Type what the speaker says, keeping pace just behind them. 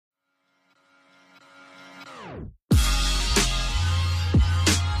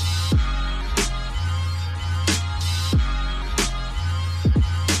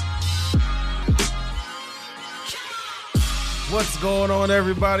going on,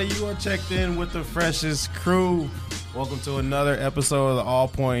 everybody? You are checked in with the freshest crew. Welcome to another episode of the All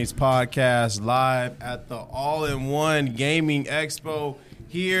Points Podcast, live at the All-in-One Gaming Expo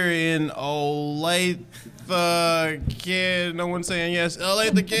here in Olathe, no one's saying yes.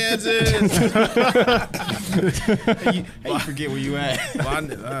 Olathe, Kansas. Hey, you forget where you at.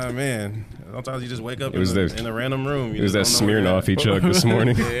 Man. Sometimes you just wake up in a random room. It was that Smirnoff he chugged this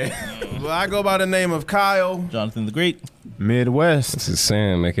morning. Well, I go by the name of Kyle. Jonathan the Great. Midwest. This is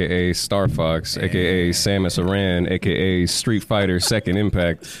Sam, a.k.a. Star Fox, a.k.a. Samus Aran, a.k.a. Street Fighter Second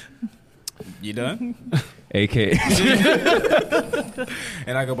Impact. You done? A.k.a.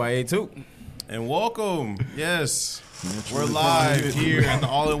 And I go by A2. And welcome. Yes. We're live here at the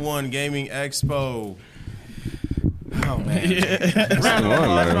All-in-One Gaming Expo. Oh, man.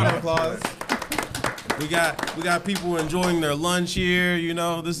 Round of applause. We got people enjoying their lunch here. You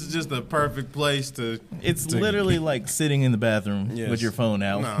know, this is just the perfect place to. It's literally like sitting in the bathroom with your phone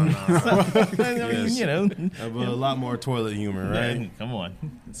out. No. Yes. You know, But a lot more toilet humor, right? Yeah, come on,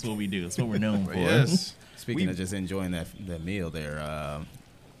 that's what we do. That's what we're known for. Yes. Speaking of just enjoying that meal there, you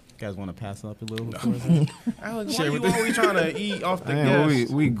guys want to pass up a little? Alex, why you always trying to eat off the Man,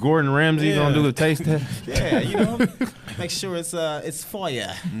 guests? we Gordon Ramsay gonna do a taste test. Yeah, you know, make sure it's for you.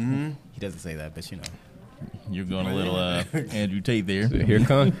 Mm-hmm. He doesn't say that, but you know. You're going a little Andrew Tate there. Here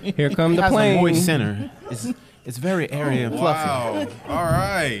come the Has plane. a moist center. It's very airy and fluffy. Wow. All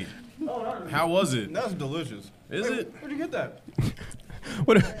right. How was it? That's delicious. Is it? Where'd you get that?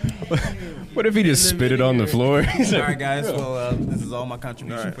 What if he just spit it on the floor? All right, guys. Well, this is all my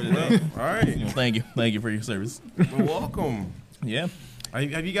contribution for today. All right. Thank you for your service. Well, welcome. Yeah.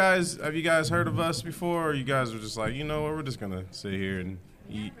 Have you guys heard of us before? Or you guys were just like, you know what, we're just gonna sit here and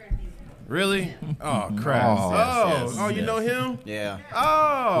eat. Really? Oh crap! You know him? Yeah.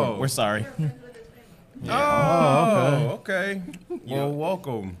 Oh, We're sorry. Oh, okay. Well,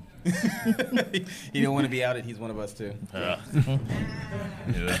 welcome. You don't want to be outed. He's one of us too.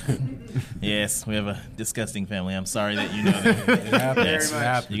 Yes, we have a disgusting family. I'm sorry that you know that. It happens.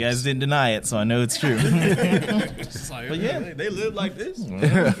 Yes. You guys didn't deny it, so I know it's true. But yeah, they live like this.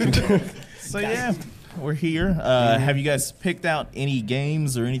 So yeah, we're here. Have you guys picked out any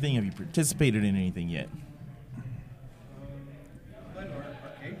games or anything? Have you participated in anything yet?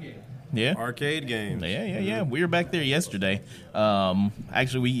 Yeah. Arcade games. Yeah. We were back there yesterday.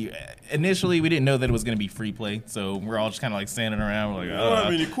 Actually, we didn't know that it was going to be free play, so we're all just kind of like standing around. We're like, I don't have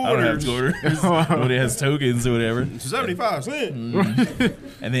any I don't have quarters. Nobody has tokens or whatever. 75 cents.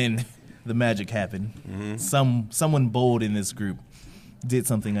 And then the magic happened. Mm-hmm. Someone bold in this group did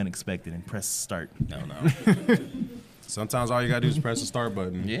something unexpected and pressed start. No. Sometimes all you gotta do is press the start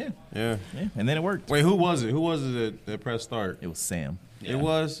button. Yeah. And then it worked. Wait, who was it? Who was it that pressed start? It was Sam. It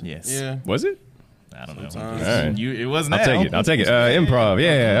was? Yes. Yeah. Was it? I don't know. All right. It wasn't. I'll take it. Improv.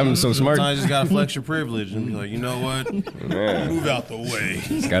 Yeah, I'm so smart. Sometimes you just gotta flex your privilege and be like, you know what? Move out the way.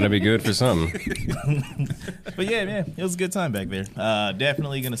 It's got to be good for something. But yeah, it was a good time back there.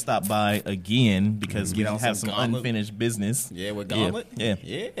 Definitely gonna stop by again because we have some unfinished business. Yeah, with Gauntlet? Yeah.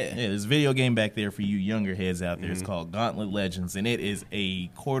 There's a video game back there for you younger heads out there. It's called Gauntlet Legends, and it is a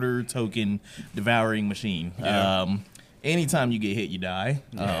quarter token devouring machine. Yeah. Anytime you get hit, you die.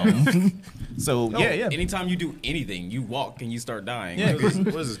 So yeah. Anytime you do anything, you walk and you start dying. Yeah, what is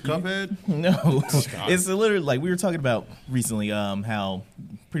this, Cuphead? No, it's literally like we were talking about recently. How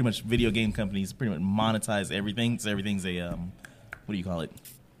pretty much video game companies pretty much monetize everything. So everything's a what do you call it?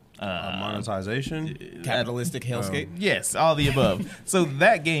 Monetization? Capitalistic hellscape? Yes, all the above. So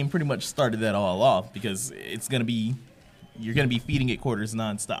that game pretty much started that all off because you're gonna be feeding it quarters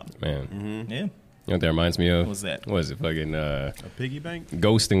nonstop. Man. Yeah. You know what that reminds me of? What's that? What is it? Fucking A piggy bank?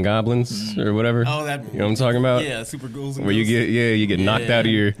 Ghost and Goblins or whatever. Oh, that. You know what I'm talking about? Yeah, super ghouls and Where you get knocked out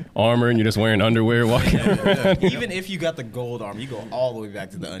of your armor and you're just wearing underwear walking around. Even if you got the gold armor, you go all the way back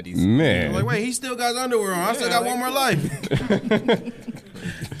to the undies. Man. Like, wait, he still got his underwear on. I still got one more life.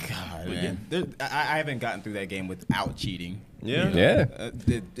 God, man. I haven't gotten through that game without cheating. Yeah.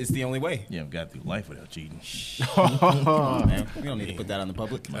 It's the only way. You haven't got through life without cheating. Man, we don't need to put that on the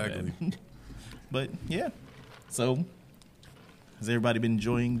public. Exactly. But yeah. So has everybody been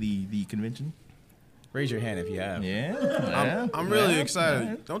enjoying the convention? Raise your hand if you have. Yeah. I'm really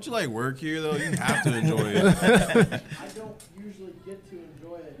excited. Don't you like work here, though? You have to enjoy it. I don't usually get to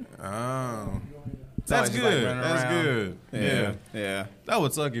enjoy it. Oh. That's always just, like, good. running That's around. good. Yeah. That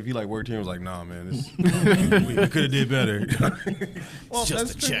would suck if he like worked here and was like, nah, man, we could have did better. Well,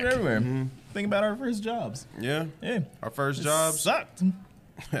 just that's a true check. for everywhere. Think about our first jobs. Yeah. Our first jobs. Sucked.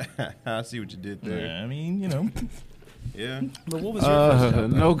 I see what you did there. Yeah, I mean, you know. Yeah. But what was your first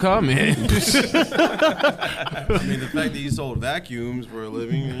job? No comment. I mean, the fact that you sold vacuums for a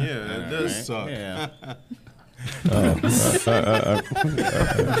living, yeah, that does suck. Yeah.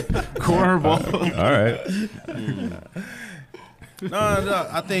 Cornball. All right. No.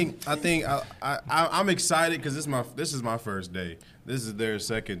 I'm excited because this is my first day. This is their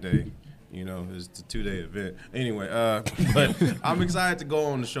second day. You know, it's a 2-day event. Anyway, but I'm excited to go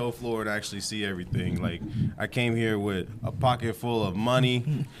on the show floor and actually see everything. Like, I came here with a pocket full of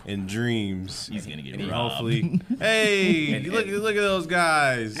money and dreams. He's gonna get And robbed. hopefully, hey, look at those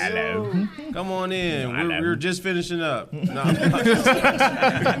guys. Hello. Come on in. Hello. We're just finishing up. No,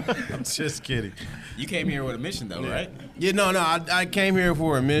 I'm just kidding. You came here with a mission, though, right? Yeah, no. I came here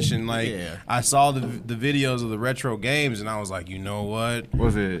for a mission. Like, Yeah. I saw the videos of the retro games, and I was like, you know what?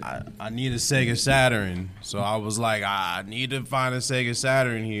 Was it? I need a Sega Saturn. So I was like, I need to find a Sega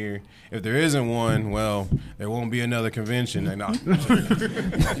Saturn here. If there isn't one, well, there won't be another convention. And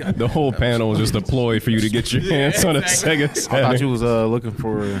The whole panel was just a ploy for you to get your hands on a Sega I thought Saturn. you was looking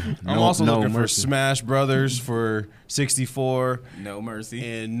for. I'm also looking for Mercy. Smash Brothers for 64 No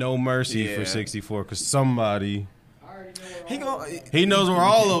mercy. and No Mercy for Yeah. 64 because somebody... I already know where He go. He knows where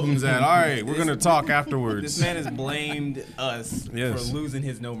all of them's at. All right, we're going to talk afterwards. This man has blamed us Yes. for losing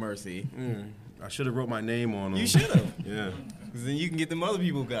his no mercy. I should have wrote my name on them. You should have. Yeah. Because then you can get them other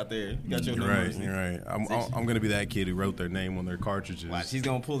people who got there. You got your no You're right. mercy. You're right. I'm going to be that kid who wrote their name on their cartridges. Watch, she's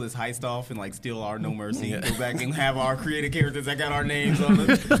gonna pull this heist off and like steal our no mercy. Go back and have our creative characters that got our names on them.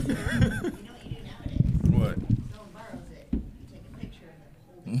 You know what you do nowadays? What? Someone borrows it, you take a picture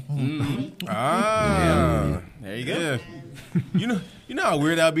and then hold it. Ah. There you go. Yeah. You know how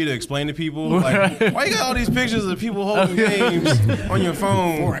weird that would be to explain to people? Like, why you got all these pictures of people holding games on your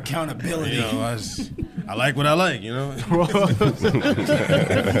phone? For accountability. You know, I like what I like, you know?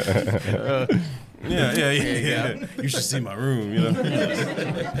 Yeah. You should see my room, you know?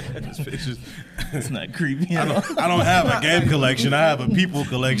 These pictures. It's not creepy. I don't have a game collection. I have a people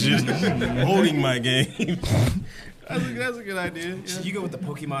collection holding my game. That's a good idea. Yeah. You go with the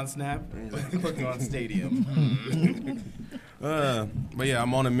Pokemon Snap, Pokemon Stadium. But yeah,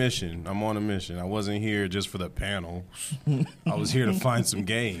 I'm on a mission. I wasn't here just for the panel. I was here to find some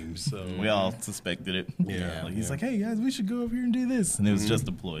games. So We all suspected it. Yeah, Like, he's yeah. like, hey guys, we should go over here and do this, and it was just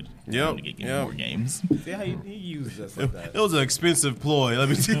deployed. Yep, To get yep. more games. See how he used us like that. it was an expensive ploy. Let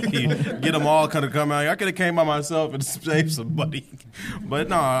me tell you, get them all kind of come out. I could have came by myself and saved somebody, but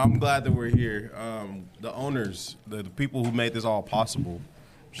no, I'm glad that we're here. The owners, the people who made this all possible,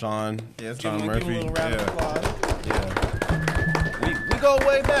 Sean, Yeah, let's Sean give him a Murphy. little round of applause. We go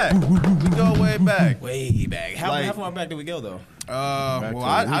way back. We go way back. Way back. How Like- far back did we go though? Well,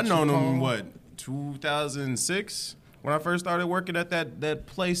 I known him what 2006 when I first started working at that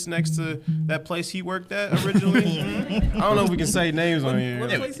place next to that place he worked at originally. I don't know if we can say names on here. What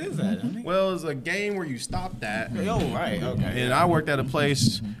place is that? I think- Well, it's a game where you stopped at, Oh, right. Okay. and I worked at a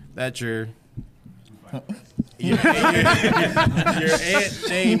place that your aunt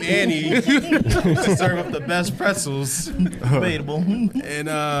named Annie to serve up the best pretzels. Debatable.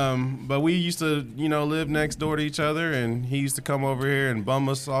 And but we used to, live next door to each other, and he used to come over here and bum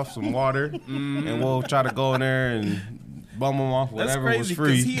us off some water, and we'll try to go in there and bum him off That's whatever crazy was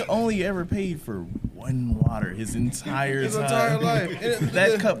free. he only ever paid for one water his entire His time. entire life.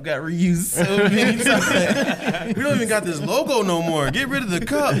 That cup got reused so many times. We don't even got this logo no more. Get rid of the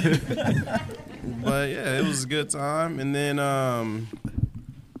cup. But yeah, it was a good time. And then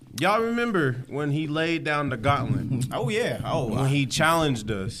y'all remember when he laid down the gauntlet? Oh yeah. Oh. When he challenged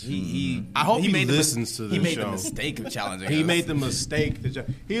us. I hope he listens to this He made show. the mistake of challenging He us. made the mistake.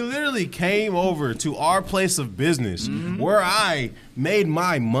 He literally came over to our place of business where I made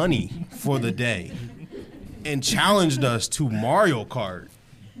my money for the day and challenged us to Mario Kart.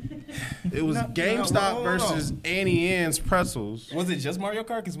 It was GameStop no. versus Annie Ann's Pretzels. Was it just Mario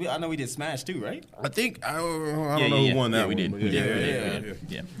Kart? Because I know we did Smash too, right? I think I don't know who won that. we did. one, We but did.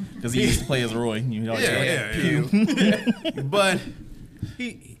 Yeah. Because he used to play as Roy. Yeah. But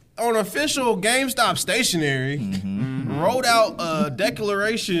he on official GameStop stationery wrote out a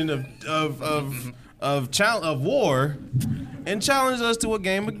declaration of war and challenged us to a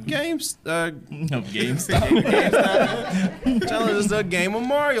game of games. GameStop. Challenged us to a game of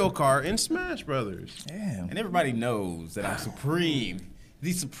Mario Kart and Smash Brothers. Damn. And everybody knows that I'm supreme.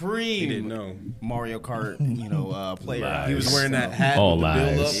 The supreme He didn't know. Mario Kart, player. He was wearing that hat All with the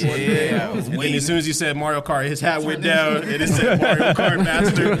bill lies. up one day. Yeah, I was And then waiting. as soon as he said Mario Kart, his hat went down and it said Mario Kart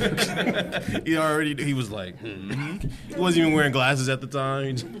Master. He was like, He wasn't even wearing glasses at the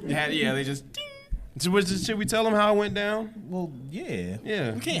time. They just. Should we tell them how it went down? Well, yeah.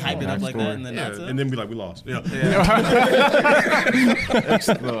 Yeah. We can't hype it up like that and then not tell. And then be like, we lost. Yeah.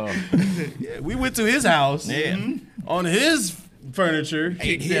 Yeah, we went to his house. Yeah. On his furniture.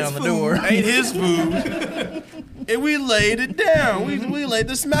 Kicked down the door. Ate his food. And we laid it down. We laid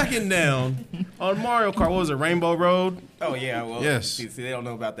the smacking down on Mario Kart. What was it, Rainbow Road? Oh yeah, well, Yes. See, they don't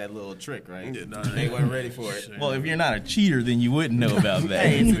know about that little trick, right? Yeah, no, They weren't ready for it. Well, if you're not a cheater, then you wouldn't know about that.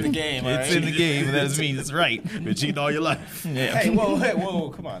 Hey, it's in the game. all It's right? in the game, and that doesn't mean it's right. Been cheating all your life. Yeah. Hey, whoa,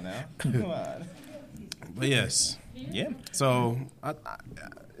 come on now, come on. But yes. Yeah. So,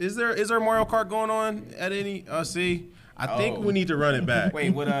 is there Mario Kart going on at any? See, I think we need to run it back.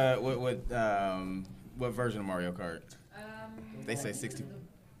 Wait, what version of Mario Kart? They say 60.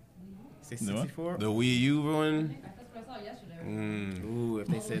 Say 64. The Wii U one. That's what I saw yesterday. Ooh, if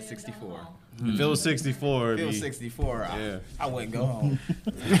they said 64. If it was 64, If it it'd was be, 64, Yeah. I wouldn't go home.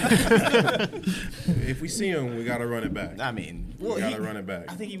 if we see him, we gotta run it back. I mean, We gotta run it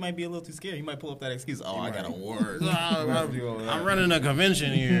back. I think he might be a little too scared. He might pull up that excuse. Oh, I got to work. I'm running a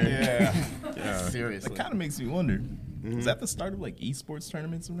convention here. Yeah. Seriously. It kind of makes me wonder. Is that the start of like esports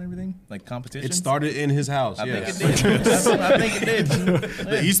tournaments and everything? Like competitions? It started in his house. I yes. think it did. I think it did.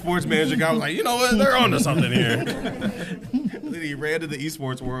 The esports manager guy was like, you know what? They're onto something here. Then he ran to the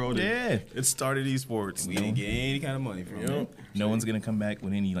esports world. And Yeah. it started esports. We didn't get any kind of money from him. Yep. No one's gonna come back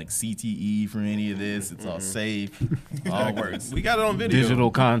with any like CTE from any of this. It's all safe. All works. We got it on video. Digital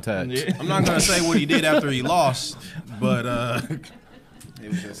contact. I'm not gonna say what he did after he lost, but It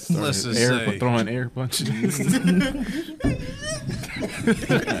was just let's just say, Throwing air punches.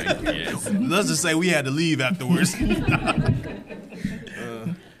 let's just say we had to leave afterwards.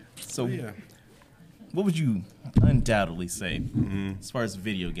 So, Yeah. what would you undoubtedly say as far as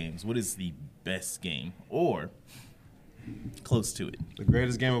video games? What is the best game or close to it? The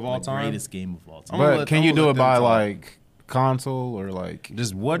greatest game of all The time. greatest game of all time. I'm gonna But let- can I'm you gonna do let it them by talk. like console or like?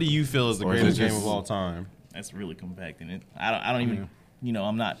 Just what do you feel is the Or is greatest it game just- of all time? That's really compacting it. I don't even. You know,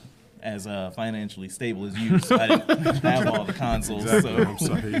 I'm not as financially stable as you, so I didn't have all the consoles. Exactly. So. I'm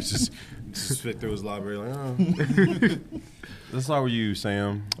sorry. He's just fit through his library like, oh. Let's start with you,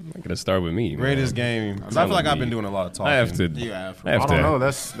 Sam. I'm gonna start with me. man. Greatest game. 'Cause I feel like I've been doing a lot of talking. I have to. You have. I have I don't to know.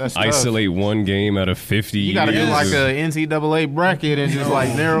 That's tough. isolate one game out of 50. You got to do years like of- a NCAA bracket and just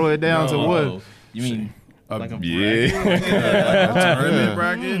like narrow it down to what. Oh, you mean like a yeah. A tournament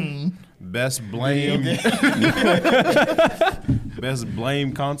bracket. Best blame. Best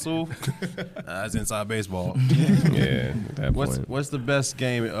blame console. That's inside baseball. Yeah. At that point. What's the best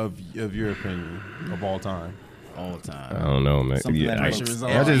game of your opinion of all time? All the I time. don't know, man. something Yeah, that I, evokes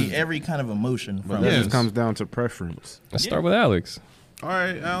I just- every kind of emotion from That Yes. just comes down to preference. let's start with Alex. All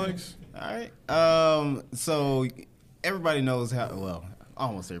right, Alex. All right. So everybody knows how. Well,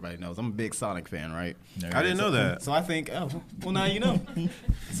 almost everybody knows. I'm a big Sonic fan, right? I didn't know that. So I think. Oh, well, now you know.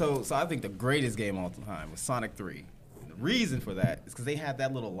 so I think the greatest game of all time was Sonic 3. The reason for that is because they had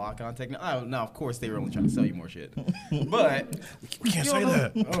that little lock-on technology. Oh, now, of course, they were only trying to sell you more shit. But We can't you say know,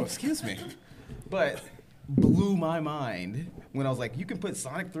 that. Oh, excuse me. But blew my mind when I was like, you can put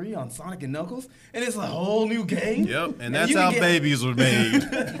Sonic 3 on Sonic and Knuckles, and it's a whole new game. Yep, and that's you can how get- babies were made.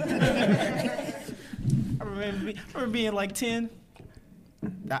 I remember being like 10.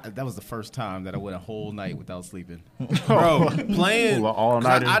 That was the first time that I went a whole night without sleeping. Bro, playing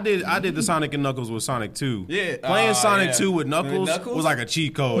All-nighter. I did the Sonic and Knuckles with Sonic 2. Yeah. Playing Sonic yeah. 2 with Knuckles, Knuckles? was like a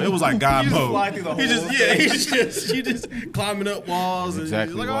cheat code. It was like God You just mode. fly through the He whole just you just climbing up walls and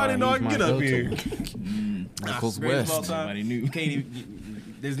Exactly he's like, oh, why I didn't know I he's could get my up go-to. here. Knuckles Greatest of all West. time. Nobody knew. You can't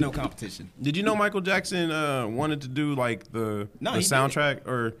even. There's no competition. Did you know Michael Jackson wanted to do like the No, he soundtrack?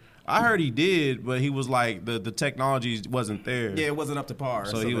 Or I heard he did, but he was like the technology wasn't there. Yeah, it wasn't up to par.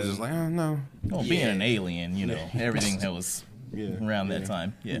 So he was just like, oh no. Well, being an alien, you know, everything that was Yeah. around that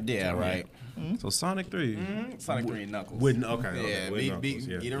time. Yeah. yeah, right. So Sonic 3. Sonic 3 and Knuckles. Wouldn't okay. Yeah, with be- Knuckles.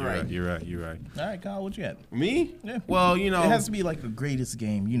 get it you're right. You're right. All right, Kyle, what you got? Me? Yeah. Well, you know, It has to be like the greatest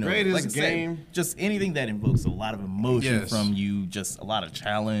game, you know. Greatest like I said, game. just anything that invokes a lot of emotion Yes. from you, just a lot of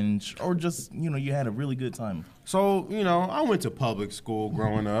challenge, or just, you know, you had a really good time. so, you know, I went to public school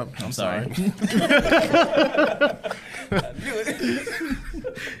growing up. I'm sorry.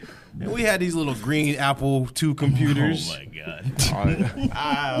 And we had these little green Apple II computers. Oh my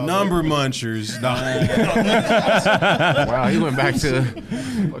god. Number munchers. No. Wow, he went back to.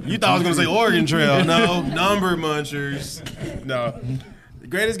 You thought I was going to say Oregon Trail. No. Number munchers. No. The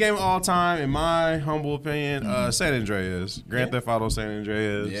greatest game of all time, in my humble opinion, San Andreas. Grand Theft Auto San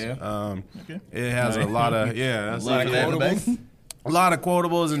Andreas. Yeah. It has a lot of, yeah. That's Look like at that in the back. a lot of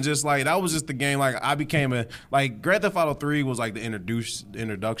quotables and just like that was just the game. Like I became Grand Theft Auto 3 was like the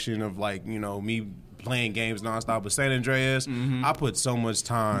introduction of like me playing games nonstop. But San Andreas, I put so much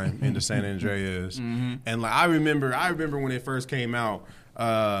time into San Andreas, and like I remember when it first came out.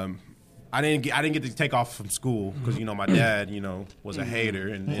 I didn't get to take off from school because my dad was a hater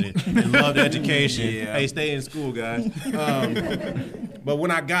and loved education. Yeah. Hey, stay in school, guys. But when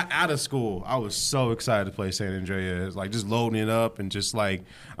I got out of school, I was so excited to play San Andreas. Like just loading it up and just like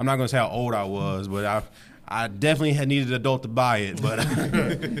I'm not gonna say how old I was, but I definitely had needed an adult to buy it. But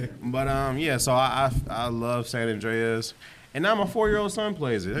yeah. So I love San Andreas. And now my 4-year-old son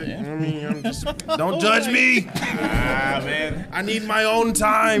plays it. Yeah. I mean, I'm just don't judge me. Man. I need my own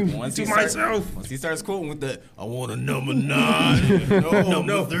time Once to he start- myself. Once he starts quoting with the, I want a number 9.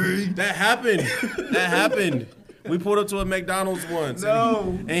 No, 3. That happened. We pulled up to a McDonald's once.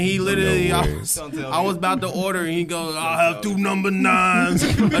 No. And he literally, No I way. was, Don't tell I me. was about to order, and he goes, I'll have 2 number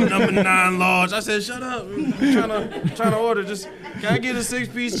 9s, a number 9 large. I said, shut up. I'm trying to order. Just, can I get a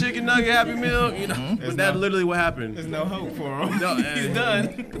 6-piece chicken nugget Happy Meal? But that's literally what happened. There's no hope for him. No, He's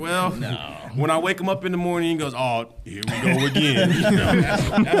done. Well, when I wake him up in the morning, he goes, "Oh, here we go again."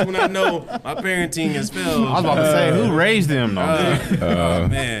 That's when I know my parenting has failed. I was about to say, who raised him? Oh,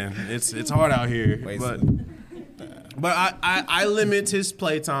 man, it's hard out here. Wait, But I limit his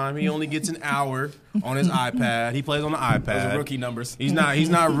playtime. He only gets an hour on his iPad. He plays on the iPad. Those are rookie numbers. He's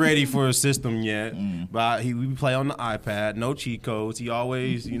not ready for a system yet. But we play on the iPad. No cheat codes. He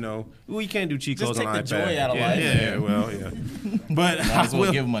always, we can't do cheat Just codes on take iPad. the joy out of yeah, life. Yeah, well, yeah. But Might as I well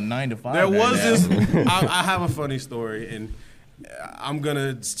will- give him a 9 to 5. there was right this. now. I have a funny story, and I'm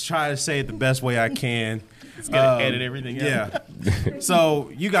gonna try to say it the best way I can. It's gonna edit everything out. Yeah. So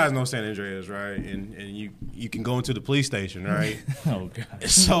you guys know San Andreas, right? And you can go into the police station, right? Oh god.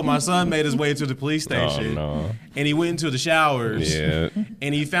 So my son made his way to the police station, no. and he went into the showers, Yeah.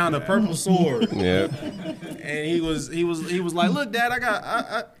 and he found a purple sword. Yeah. And he was like, "Look, Dad,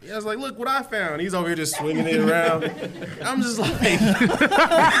 I was like, look what I found." He's over here just swinging it around. I'm just like,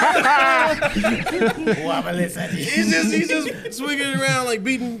 he's just swinging it around like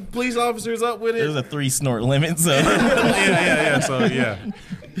beating police officers up with it. There's a 3 snort limit, so yeah. So yeah,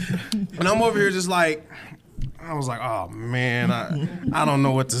 and I'm over here just like, I was like, oh man, I don't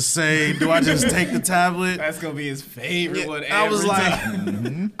know what to say. Do I just take the tablet? That's going to be his favorite one I was every like,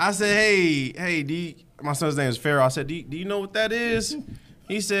 time. I said, hey, my son's name is Pharaoh. I said, do you know what that is?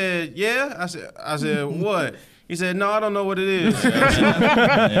 He said, yeah. I said, what? He said, no, I don't know what it is.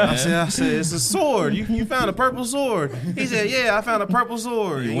 I said, it's a sword. You found a purple sword. He said, yeah, I found a purple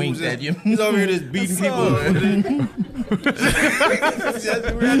sword. He winked at you. He's over here just beating people up with it.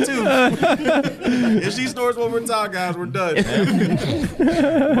 We're at 2. If she snores one more time, guys, we're done.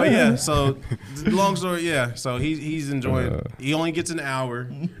 But yeah, so long story, yeah. So he's enjoying. He only gets an hour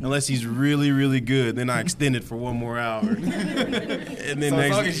unless he's really, really good. Then I extend it for 1 more hour. And then So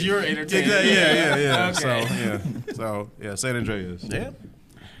next, as long as you're entertained. Exactly, yeah. Okay. So San Andreas. yeah.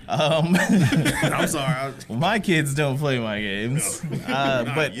 I'm sorry. My kids don't play my games,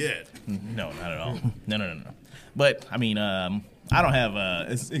 but yet. no, not at all. No. But I mean, I don't have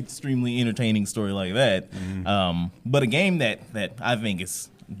an extremely entertaining story like that. But a game that I think is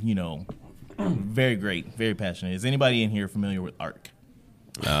very great, very passionate. Is anybody in here familiar with Ark?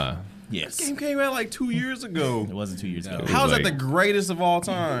 Yes. This game came out like 2 years ago. It wasn't 2 years ago. How is that like- the greatest of all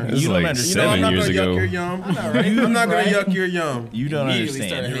time? This is You don't like understand. I'm 7 not years gonna yuck ago. your yum. I'm not gonna yuck your yum. You don't Immediately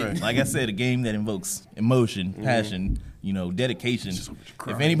understand. started hating. Like I said, a game that invokes emotion, passion, dedication.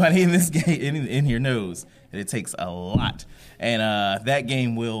 If anybody in this game in here knows that it takes a lot, and that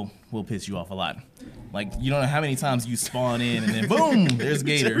game will piss you off a lot. Like you don't know how many times you spawn in and then boom, there's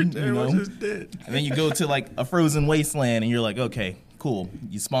Gator. Everyone's just dead. And then you go to like a frozen wasteland and you're like, okay, cool.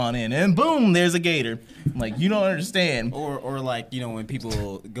 You spawn in and boom, there's a Gator. Like you don't understand. Or like, when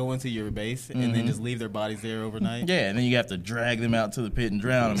people go into your base and then just leave their bodies there overnight. Yeah, and then you have to drag them out to the pit and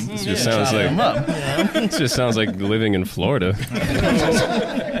drown them. It just sounds chop like them up. it just sounds like living in Florida.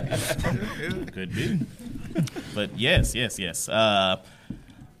 Could be. But yes.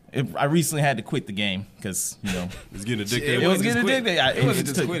 I recently had to quit the game because It's getting addicted. it was getting addicted. It wasn't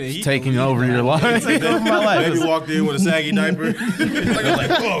just quitting. He Taking over your life. Took over my life. Baby walked in with a saggy diaper.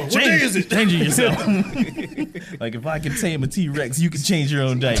 Oh, what day is it? Changing yourself. Like if I can tame a T-Rex, you can change your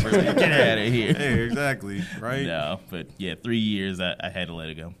own diaper. Like, get out of here. Hey, exactly. Right? No, but yeah, 3 years I had to let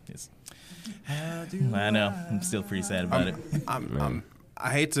it go. I know. I'm still pretty sad about it.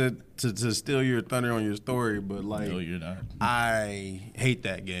 I hate to to steal your thunder on your story, but like, No, you're not. I hate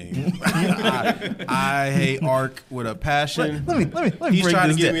that game. I hate Ark with a passion. Let me He's break trying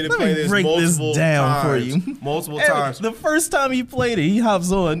to this get down. me to Let play me this break this multiple down for times. you. Multiple And times. The first time he played it, he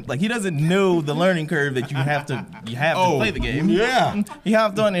hops on like he doesn't know the learning curve that you have to play the game. Yeah. He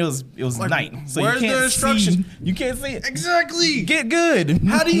hopped on. It was night, so where's you the can't instructions? see. You can't see it. Exactly. Get good.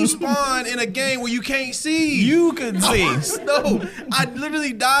 How do you spawn in a game where you can't see? You could see. No, I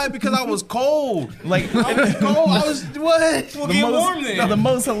literally died because I was cold. Like I was cold. I was what? Well, get warm then. the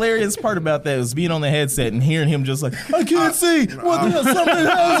most hilarious part about that was being on the headset and hearing him just like, I can't see. What the hell? Something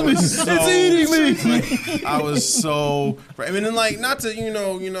has me. It's eating me. I was so. I mean, and like, not to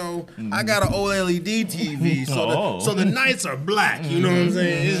I got an OLED TV, so the nights are black. You know what I'm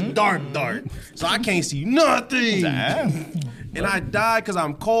saying? It's dark, so I can't see nothing. And I died because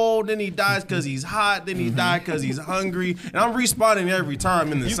I'm cold. Then he dies because he's hot. Then he died because he's hungry. And I'm respawning every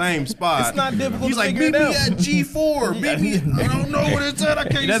time in the same spot. It's not difficult He's to like, figure meet it me out. at G4. Meet me. I don't know what it's at. I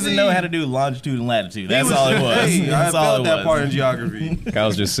can't see. He doesn't know how to do longitude and latitude. That's He all it was. Hey, I That's all failed it that was. part in geography.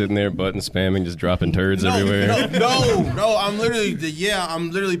 Kyle's just sitting there button spamming, just dropping turds everywhere. No. I'm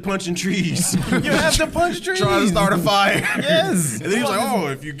literally punching trees. You have to punch trees. Trying to start a fire. Yes. And then he was like, oh,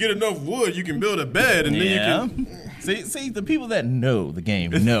 if you get enough wood, you can build a bed. And then you can. See, the people that know the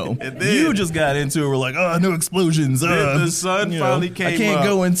game know. And then- You just got into it. We're like, oh, no explosions. Then the sun finally came I can't up.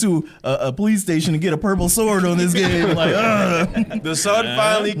 go into a police station and get a purple sword on this game. Like, The sun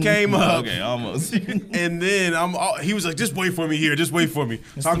finally came up. Okay, almost. And then he was like, just wait for me here. Just wait for me.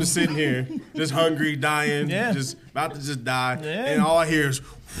 So I'm just sitting here, just hungry, dying, Yeah. just about to just die. Yeah. And all I hear is,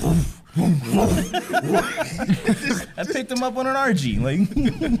 I picked him up on an RG. Like,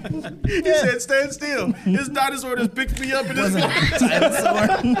 he said, stand still. His dinosaur just picked me up and just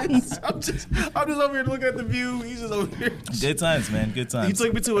I'm just over here looking at the view. He's just over here. good times, man. Good times. He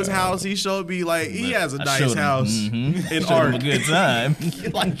took me to his house. He showed me like he has a I nice showed him. house in Showed him Ark. a good time.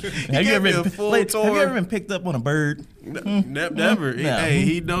 Like, he Have you gave me ever a full have tour. you ever been picked up on a bird? Never. No. Hey,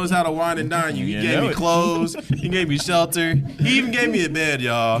 he knows how to wine and dine you. He You gave know me it. clothes. He gave me shelter. He even gave me a bed,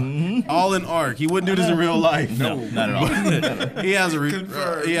 y'all. All in Ark. He wouldn't do this in real life. No, not at all. He has a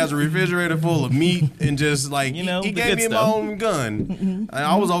refrigerator full of meat and just like You know, he the gave good me stuff. my own gun.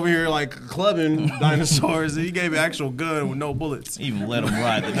 I was over here like clubbing dinosaurs, and he gave me an actual gun with no bullets. Even let him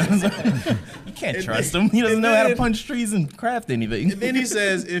ride the dinosaur. You can't trust him. He doesn't and know how to then- punch trees and craft anything. And then he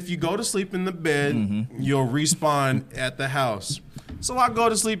says, if you go to sleep in the bed, you'll respawn at the house. So I go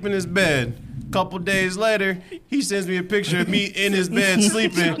to sleep in his bed. Couple days later, he sends me a picture of me in his bed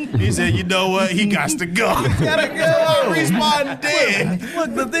sleeping. He said, you know what? He got to go. Gotta go. I respawn dead.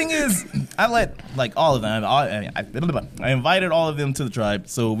 Look, the thing is, I let like all of them. I invited all of them to the tribe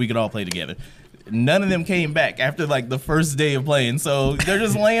so we could all play together. None of them came back after like the first day of playing, so they're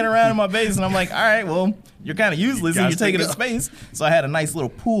just laying around in my base, and I'm like, all right, well, you're kind of useless and you're taking up space. So I had a nice little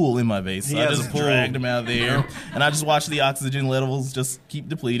pool in my base. So I has just a pool. dragged them out there, and I just watched the oxygen levels just keep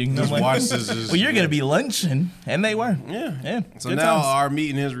depleting. Just I'm like, watch this. well, you're gonna be lunching, and they were. Yeah. So good now times. our meat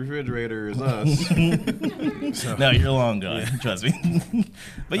in his refrigerator is us. No, you're long gone. Trust me.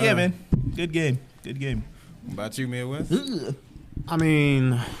 But yeah, man, good game. Good game. About you, Midwest? I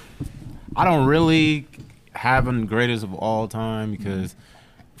mean, I don't really have the greatest of all time because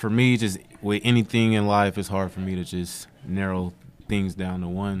for me, just with anything in life, it's hard for me to just narrow things down to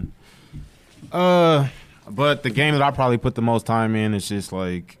one. But the game that I probably put the most time in is just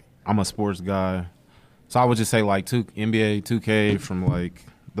like I'm a sports guy, so I would just say like NBA 2K from like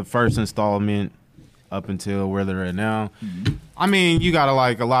the first installment up until where they're at now. I mean, you got a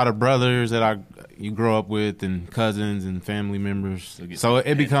lot of brothers that you grow up with and cousins and family members, so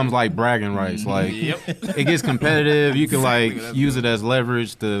it becomes like bragging rights. Like it gets competitive. You can like use it as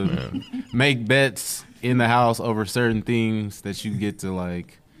leverage to make bets in the house over certain things that you get to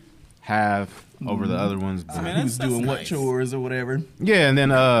like have over the other ones. But- Who's doing what chores or whatever? yeah, and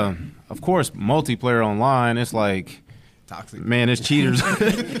then of course multiplayer online. It's like, Toxic. man, it's cheaters.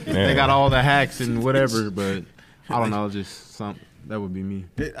 They got all the hacks and whatever, but I don't know, just something that would be me.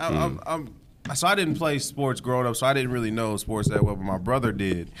 So I didn't play sports growing up, so I didn't really know sports that well, but my brother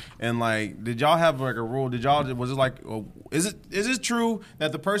did. And like, did y'all have like a rule? Was it like, is it true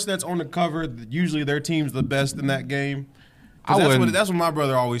that the person that's on the cover, usually their team's the best in that game? 'Cause that's what my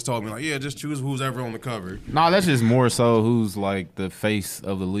brother always told me. Like, yeah, just choose who's ever on the cover. No, that's just more so who's like the face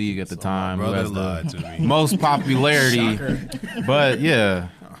of the league at the time. My who brother has lied the to me. most popularity. But yeah,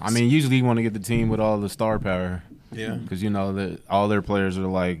 I mean, usually you want to get the team with all the star power. Yeah. Because you know that all their players are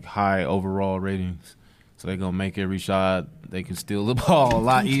like high overall ratings. So they're gonna make every shot. They can steal the ball a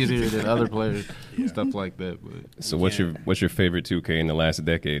lot easier than other players, stuff like that. But So what's your favorite 2K in the last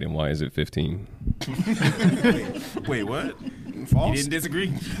decade, and why is it 15? Wait, what? You False? didn't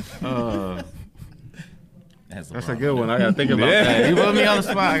disagree? that's a good one. I gotta think about that. You put me on the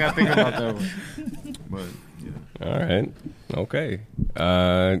spot. I gotta think about that one. But All right. Okay.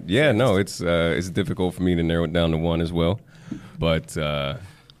 No, it's difficult for me to narrow it down to one as well. But 2K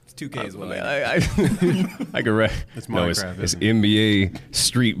is what I could It's no, Minecraft, it's isn't it? NBA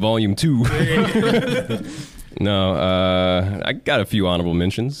Street Volume 2. No, I got a few honorable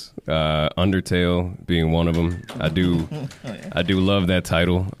mentions. Undertale being one of them. I do love that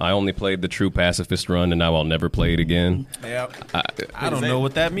title. I only played the True Pacifist run, and now I'll never play it again. Yep. I don't know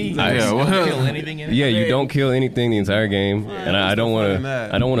what that means. Kill anything in it? Yeah, you don't kill anything the entire game, and I don't want than that.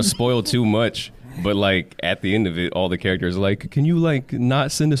 to. I don't want to spoil too much. But like at the end of it, all the characters are like, "Can you like not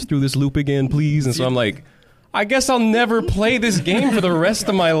send us through this loop again, please?" And so I'm like, "I guess I'll never play this game for the rest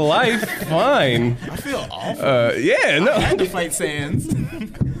of my life. Fine." I feel awful. Yeah, no. I had to fight Sans.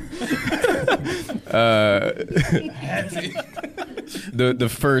 The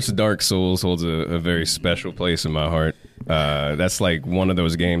first Dark Souls holds a very special place in my heart. That's like one of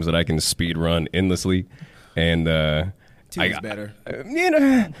those games that I can speed run endlessly, and Two is better. you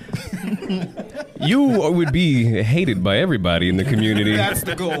know, you would be hated by everybody in the community. That's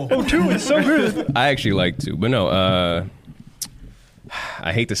the goal. Two is so good. I actually like two, but no.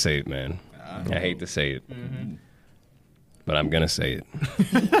 I hate to say it, man. I hate to say it, but I'm gonna say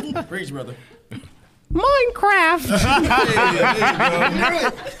it. Preach, brother. Minecraft.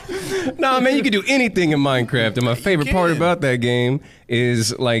 Nah, man, you can do anything in Minecraft, and my favorite part about that game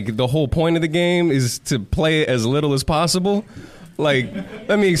is like the whole point of the game is to play it as little as possible. Like,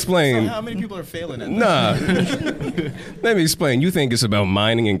 let me explain. How many people are failing at that? Nah. Let me explain. You think it's about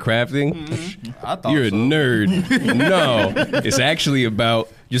mining and crafting? I thought You're a so. nerd. No, it's actually about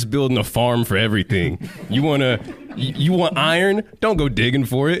just building a farm for everything. You want iron? Don't go digging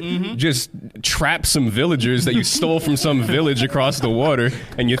for it. Just trap some villagers that you stole from some village across the water,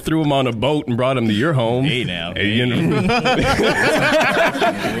 and you threw them on a boat and brought them to your home. Hey now. And, you know,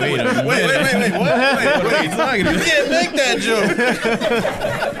 Wait a minute. Wait, what? Wait. You can't make that joke.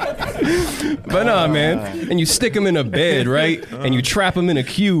 but nah, man. And you stick them in a bed, right? And you trap them in a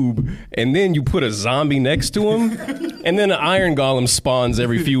cube, and then you put a zombie next to him, and then an iron golem spawns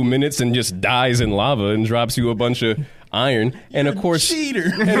every few minutes and just dies in lava and drops you a bunch of iron, and of course, Cheater.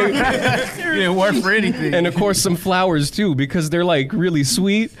 it didn't work for anything. and of course some flowers too, because they're like really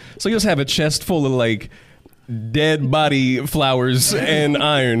sweet. So you just have a chest full of like dead body flowers and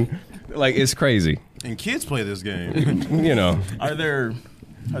iron. Like, it's crazy, And kids play this game. you know. Are there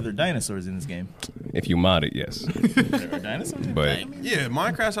dinosaurs in this game? If you mod it, yes. There are dinosaurs? But Yeah,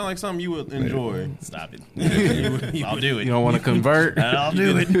 Minecraft sounds like something you would enjoy. Stop it. I'll do it. You don't want to convert. I'll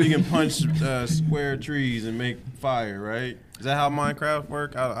do it. You can punch square trees and make fire, right? Is that how Minecraft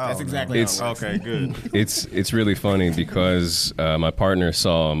work? I That's don't exactly know. how it works. Okay, good. it's really funny because my partner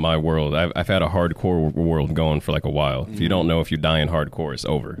saw my world. I've had a hardcore world going for like a while. If you don't know, if you die in hardcore, it's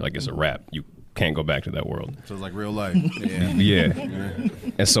over. Like, it's a wrap. You can't go back to that world. So it's like real life. Yeah.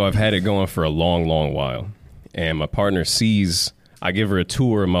 And so I've had it going for a long, long while. And my partner sees, I give her a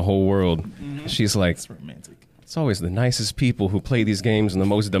tour of my whole world. She's like, It's romantic. it's always the nicest people who play these games in the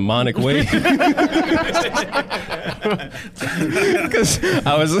most demonic way. Because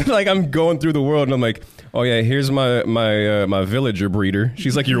I was like, I'm going through the world and I'm like, oh yeah, here's my villager breeder.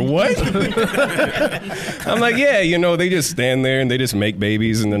 She's like, you're what? I'm like, yeah, you know, they just stand there and they just make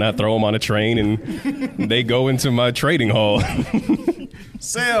babies, and then I throw them on a train and they go into my trading hall.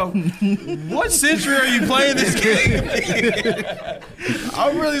 Sam, what century are you playing this game?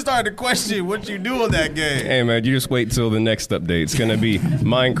 I'm really starting to question what you do in that game. Hey man, you just wait till the next update. It's gonna be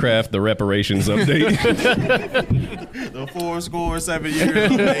Minecraft: The Reparations update. The 7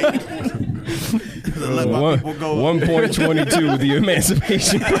 years late. Let my people go. 1.22, the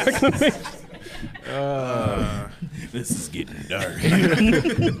Emancipation Proclamation. This is getting dark.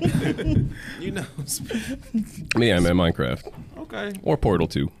 You know. Yeah, man, Minecraft Okay. or Portal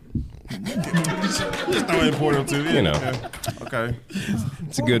 2. Just throw in Portal 2. Yeah. You know. Okay.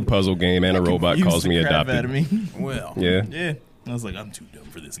 It's a good puzzle game, and a robot Confused calls the me crap out adopted. of me. Well. Yeah. Yeah. I was like, I'm too dumb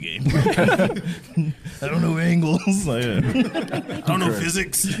for this game. I don't know angles. Like, I don't know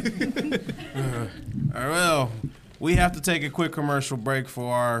physics. All right, well, we have to take a quick commercial break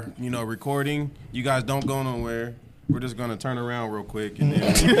for our, recording. You guys don't go nowhere. We're just gonna turn around real quick, and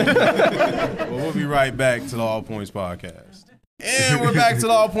then we'll be right back to the All Points Podcast. And we're back to the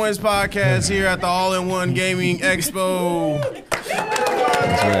All Points Podcast here at the All-in-One Gaming Expo.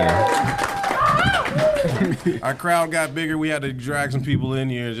 That's right. our crowd got bigger. We had to drag some people in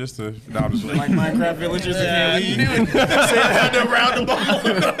here just to. No, I'm just Like Minecraft villagers that can't leave. had to round the ball.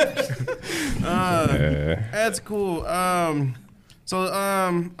 Yeah. That's cool. So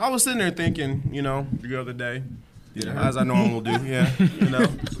I was sitting there thinking, the other day, as I normally do,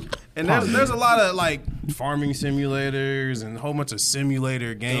 And there's a lot of like farming simulators and a whole bunch of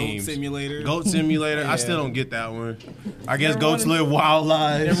simulator games. Goat simulator. I still don't get that one. I guess goats live wild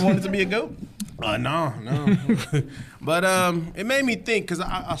lives. Ever wanted to be a goat? No. But it made me think because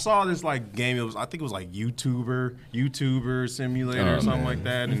I saw this like game. I think it was like YouTuber simulator or something like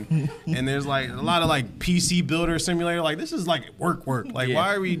that. And there's like a lot of like PC builder simulator. Like this is like work. Like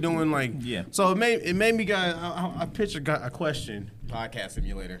why are we doing like? Yeah. So it made me guys. I pictured a question. Podcast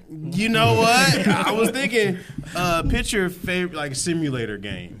simulator. You know what? I was thinking, picture your favorite like simulator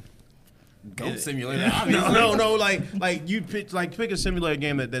game. Goat simulator. No. Like you pick a simulator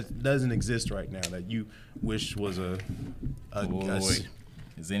game that doesn't exist right now that you wish was a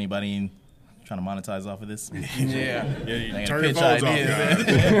Is anybody trying to monetize off of this? Yeah. turn your pitch phones off, ideas.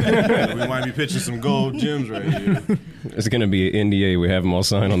 guys. We might be pitching some gold gems right here. It's gonna be an NDA. We have them all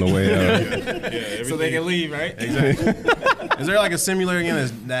signed on the way out. So they can leave, right? Exactly. Is there like a simulator game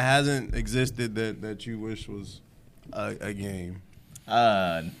that hasn't existed that you wish was a game?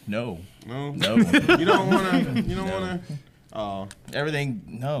 No. No. No. You don't want to. Oh, Everything,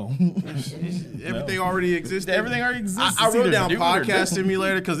 no. everything already existed. Everything already exists. I It's wrote either down do it or podcast don't.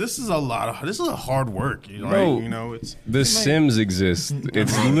 simulator because this is a hard work. Bro. Right? It's The Sims exist.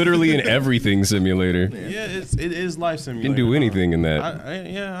 It's literally an everything simulator. it is life You simulator. can do anything in that.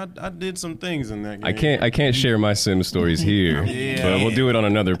 I did some things in that game. I can't share my Sim stories here, but we'll do it on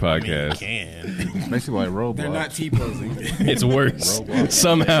another podcast. Can. Basically like Roblox. They're not T-posing. It's worse.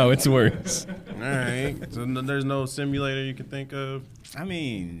 Somehow it's worse. All right. So there's no simulator you can think of. I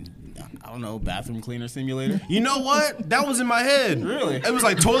mean, I don't know, bathroom cleaner simulator. You know what? That was in my head. Really? It was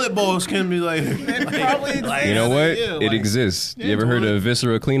like toilet bowls can be like. You know what? yeah, It exists. You ever heard of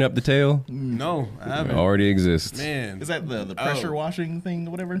Viscera Clean Up the Tail? No, I It haven't. already exists. Man. Is that the pressure washing thing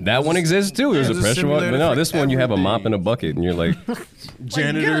or whatever? That one exists too. There's a There's a pressure one. simulator But no, for this one you have a mop everything. and a bucket, and you're like,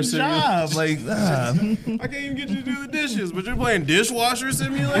 Janitor Get a simulator. job. Like, I can't even get you to do the dishes, but you're playing dishwasher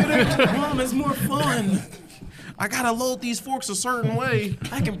simulator? Mom, it's more fun. I gotta load these forks a certain way.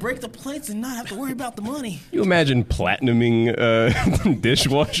 I can break the plates and not have to worry about the money. you imagine platinuming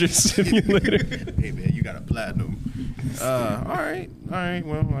dishwasher simulator? Hey man, you got a platinum. All right.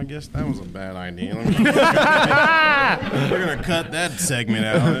 Well, I guess that was a bad idea. We're gonna cut that segment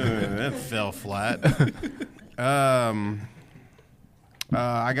out. That fell flat.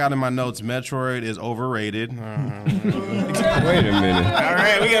 I got in my notes. Metroid is overrated. Wait a minute. All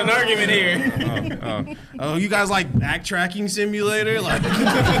right, we got an argument here. Oh, you guys like backtracking simulator? Like,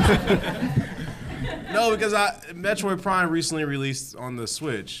 no, because Metroid Prime recently released on the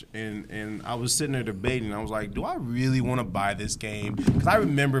Switch, and I was sitting there debating. I was like, do I really want to buy this game? Because I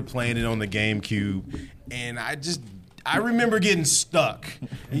remember playing it on the GameCube, and I remember getting stuck.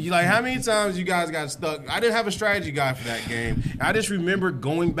 And you like, how many times you guys got stuck? I didn't have a strategy guide for that game. I just remember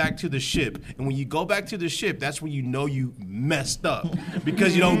going back to the ship. And when you go back to the ship, that's when you know you messed up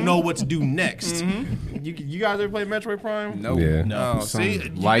because you don't know what to do next. You guys ever play Metroid Prime? No. Yeah. no. Oh, see, you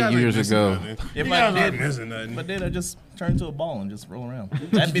light guys ain't years missing ago. nothing. If You I guys aren't did- missing nothing. But then I just turn into a ball and just roll around.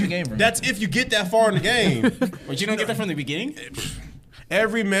 That'd be the game for me. That's if you get that far in the game. But you don't get that from the beginning?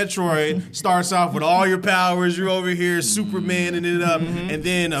 Every Metroid starts off with all your powers. You're over here Supermaning it up, and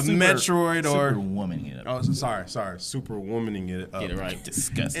then a Metroid or Superwomaning it up. oh, sorry, Superwomaning it up. Get it right.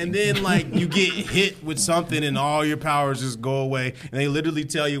 Disgusting. And then like you get hit with something, and all your powers just go away. And they literally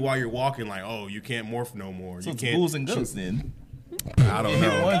tell you while you're walking, like, "Oh, you can't morph no more. so You it's can't." bulls and goats then. I don't Hit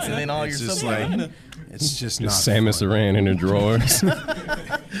know. once and then all your It's just stuff like it's just not. Just Samus fun. Aran in her drawers.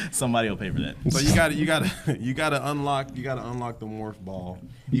 Somebody will pay for that. So you gotta unlock the morph ball,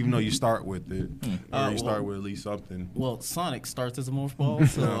 even though you start with it, or you start with at least something. Well, Sonic starts as a morph ball,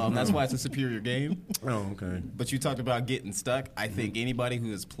 so that's why it's a superior game. Oh, okay. But you talked about getting stuck. I think anybody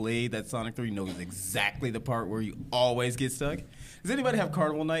who has played that Sonic 3 knows exactly the part where you always get stuck. Does anybody have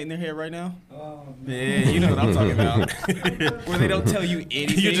Carnival Night in their head right now? Yeah, you know what I'm talking about. Where they don't tell you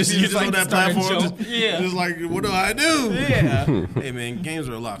anything. You just like on that start a platform, joke. Yeah. just like, what do I do? Yeah. Hey man, games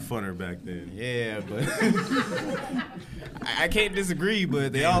were a lot funner back then. Yeah, but I can't disagree,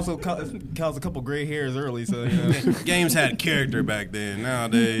 but they also cause a couple gray hairs early, so, you know. Games had character back then.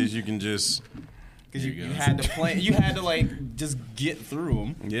 Nowadays, you can just Because you had to play, you had to, like, just get through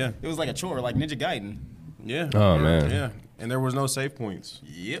them. yeah. It was like a chore, like Ninja Gaiden. Yeah. Oh, man. Yeah. And there was no save points.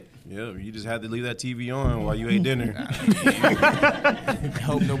 Yep. Yeah, you just had to leave that TV on while you ate dinner.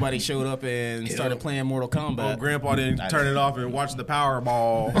 Hope nobody showed up and started playing Mortal Kombat. Oh, Grandpa didn't turn it off and watch the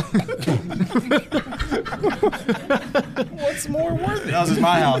Powerball. What's more worth it? That was just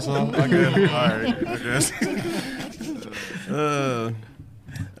my house, huh? Okay, all right, I guess.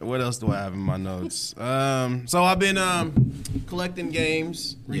 What else do I have in my notes? So I've been collecting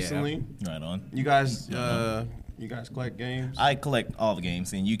games recently. Right on. You guys collect games? I collect all the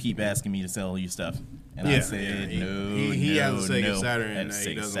games, and you keep asking me to sell you stuff. And I said, he has a Sega Saturn. And He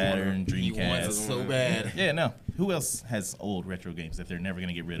Sega doesn't Saturn, He wants it Dreamcast. so bad. Yeah, no. Who else has old retro games that they're never going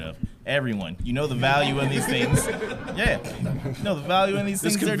to get rid of? Everyone. You know the value in these things. Yeah. You know the value in these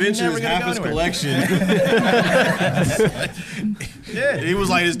This things. convention They're is never half gonna his go collection. Yeah, he was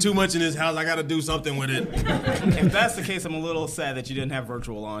like, "There's too much in his house. I got to do something with it." If that's the case, I'm a little sad that you didn't have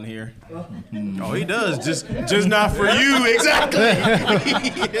virtual on here. Oh, he does. Just not for you. Exactly.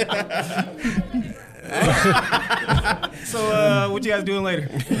 So, what you guys doing later?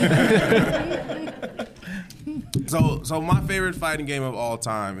 So my favorite fighting game of all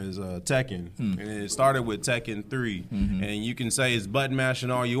time is Tekken, and it started with Tekken 3. And you can say it's button mashing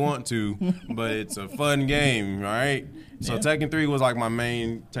all you want to, but it's a fun game, all right? So Tekken 3 was like my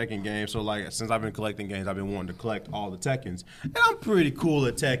main Tekken game. So like since I've been collecting games, I've been wanting to collect all the Tekkens, and I'm pretty cool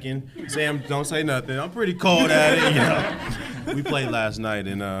at Tekken. Sam, don't say nothing. I'm pretty cold at it. You know? We played last night,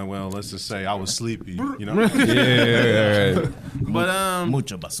 and well, let's just say I was sleepy. You know? Yeah, right. But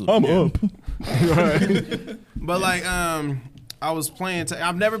Mucho basura. I'm up. But like I was playing.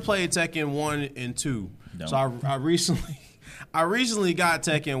 I've never played Tekken 1 and 2. No. So I recently got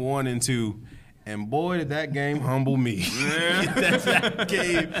Tekken 1 and 2, and boy did that game humble me.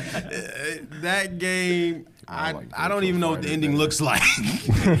 that game. I don't even know what the ending looks like.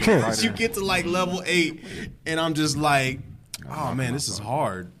 You get to like level 8, and I'm just like, oh man, this is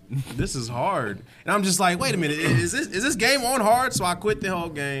hard. This is hard. And I'm just like, wait a minute, is this game on hard? So I quit the whole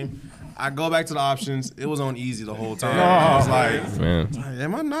game. I go back to the options. It was on easy the whole time. I was like, Man.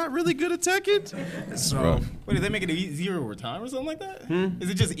 am I not really good at Tekken? So Wait, did they make it easier over time or something like that?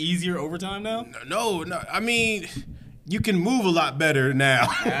 Is it just easier over time now? no. I mean, you can move a lot better now.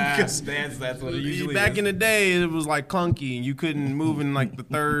 That's what it usually Back is. in the day, it was like clunky, and you couldn't move in like the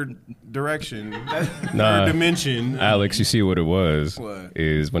third direction, Nah. third dimension. Alex, you see what it was? What?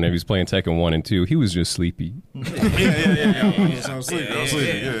 Is whenever he was playing Tekken 1 and 2, he was just sleepy. Yeah. I'm sleepy.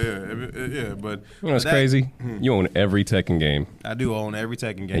 Yeah. But You know what's that- crazy? You own every Tekken game, I do own every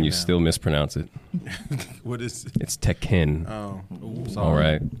Tekken game, and you now. still mispronounce it. What is? It's Tekken. Oh, All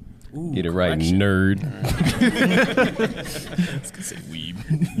right. Get it right, correction. nerd. Say weeb.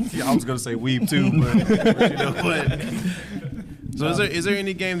 Yeah, I was gonna say weeb too, but you know what? So is there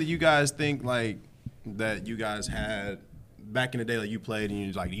any game that you guys think like that you guys had back in the day that you played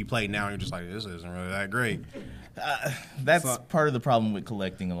and you play now and you're just like, this isn't really that great? That's part of the problem with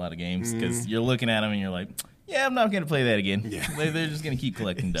collecting a lot of games, because you're looking at them and you're like, yeah, I'm not going to play that again. Yeah. They're just going to keep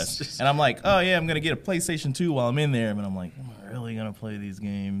collecting dust. And I'm like, oh, yeah, I'm going to get a PlayStation 2 while I'm in there. But I'm like, am I really going to play these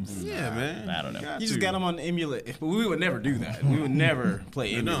games? Yeah, man. I don't know. Got You just to. got them on emulate. But we would never do that. We would never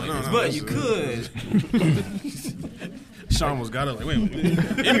play No, emulators. no, but that's- you could. Sean was got it like, wait a minute.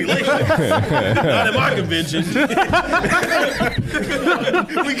 Emulation. Not at my convention.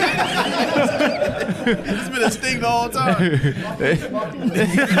 It's been a sting the whole time.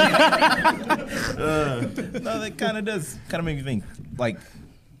 No, that kind of does make me think. Like,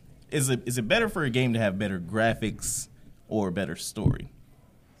 is it better for a game to have better graphics or better story?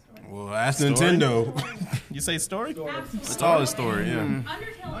 Well, ask Nintendo. You say story? It's all a story, yeah.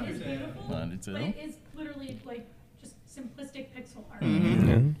 Undertale is beautiful, Undertale. but it is literally like just simplistic pixel art.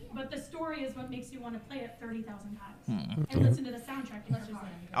 But the story is what makes you want to play it 30,000 times and listen to the soundtrack. It's just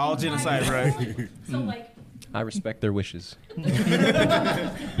All genocide, right? So like, I respect their wishes. just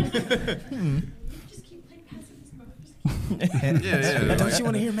keep playing pacifist mode. Yeah. Don't you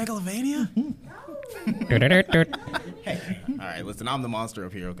want to hear Megalovania? All right, listen, I'm the monster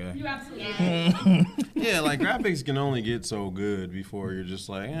up here, okay? You absolutely. Yeah, like graphics can only get so good before you're just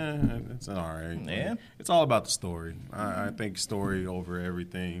like, it's all right. Yeah. It's all about the story. I think story over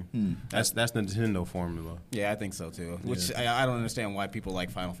everything. That's Nintendo formula. Yeah, I think so too. Which I don't understand why people like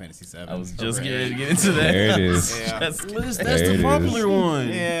Final Fantasy VII. I was just getting ready to get into that. There it is. Yeah. That's There the it popular one.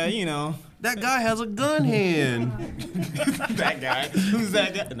 Yeah, you know. That guy has a gun hand. That guy. Who's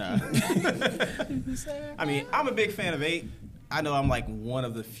that guy? Nah. I mean, I'm a big fan of 8. I know I'm like one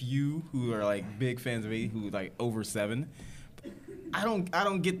of the few who are like big fans of 8 who like over 7. I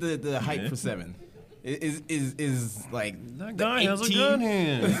don't get the hype for 7. Is like That the guy has a 18 gun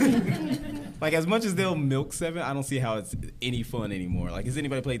hand. Like, as much as they'll milk 7, I don't see how it's any fun anymore. Like, has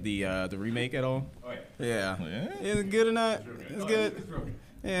anybody played the remake at all? Oh, Yeah. yeah. Is it good or not? It's good.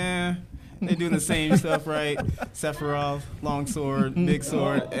 Yeah. They're doing the same stuff, right? Sephiroth, long sword, big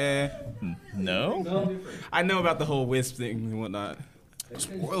sword. No. I know about the whole wisp thing and whatnot.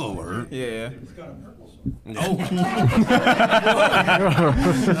 Spoiler alert. Yeah. Oh.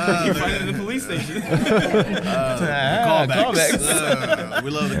 You find it in the police station. Callbacks. We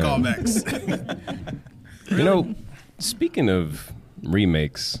love the callbacks. You know, speaking of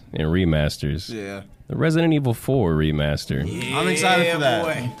remakes and remasters, Yeah. the Resident Evil 4 remaster. I'm excited for that.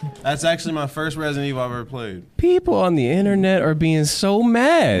 Boy. That's actually my first Resident Evil I've ever played. People on the internet are being so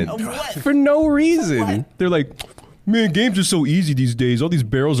mad for no reason. They're like, man, games are so easy these days. All these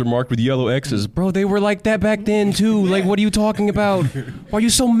barrels are marked with yellow X's. Bro, they were like that back then too. Like, what are you talking about? Why are you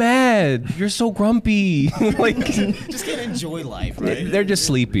so mad? You're so grumpy. Like, Just can't enjoy life, right? they're just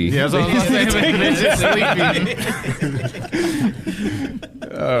sleepy. Yeah, that's what I was saying. They're just sleepy.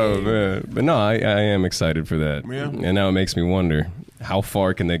 Oh man, but no, I am excited for that. Yeah. And now it makes me wonder, how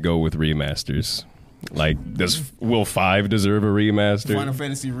far can they go with remasters? Like, will 5 deserve a remaster? Final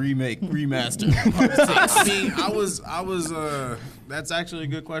Fantasy remake, remaster. I mean, I was. That's actually a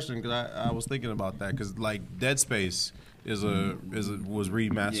good question because I was thinking about that because like Dead Space was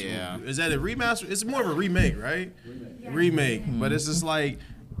remastered. Yeah. Is that a remaster? It's more of a remake, right? Remake, but it's just like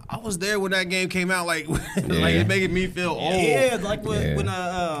I was there when that game came out. Like, like it making me feel old. Yeah, like when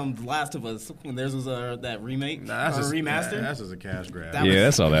The Last of Us, when theirs was that remake That's or just remaster. That's just a cash grab. That Yeah, was-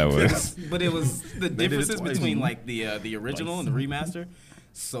 that's all that was. But it was the did it differences twice. between like the original and the remaster.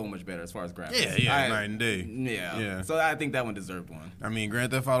 So much better as far as graphics. Yeah, night and day. Yeah. So I think that one deserved one. I mean, Grand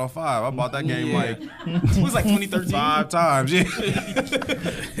Theft Auto 5. I bought that game like It was like 2013. 5 times. Yeah.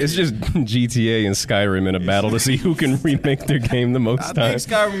 It's just GTA and Skyrim in a battle to see who can remake their game the I most think times.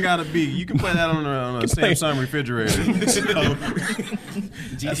 Skyrim got to be. You can play that on a Samsung refrigerator.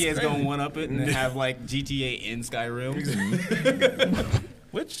 GTA is going to one up it and have like GTA in Skyrim.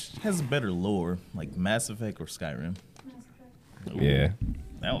 Which has better lore, like Mass Effect or Skyrim? Yeah.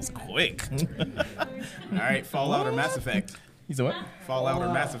 That was quick. All right, Fallout or Mass Effect? You said what? Fallout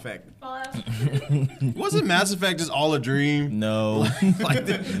or Mass Effect? Fallout. Wasn't Mass Effect just all a dream? No. Like,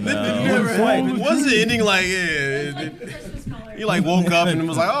 No. was the ending like, yeah, Christmas color. you like woke up and it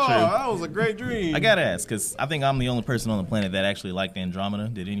was like, oh, that was a great dream. I gotta ask, because I think I'm the only person on the planet that actually liked Andromeda.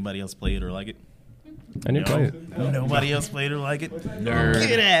 Did anybody else play it or like it? I didn't play it. Nobody else played or like it? Nerd.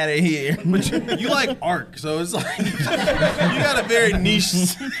 Get out of here. You like Ark, so it's like you got a very niche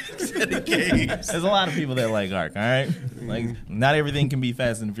set of games. There's a lot of people that like Ark, all right? Like, not everything can be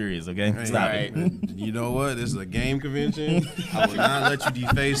Fast and Furious, okay? Stop it. You know what? This is a game convention. I will not let you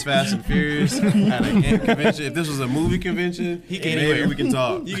deface Fast and Furious at a game convention. If this was a movie convention, maybe we can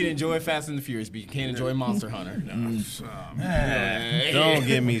talk. You can enjoy Fast and the Furious, but you can't enjoy Monster Hunter. Don't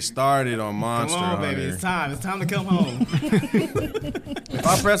get me started on Come Monster on, Hunter. baby. It's time. It's time to come home. If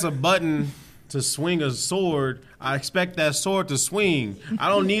I press a button to swing a sword, I expect that sword to swing. I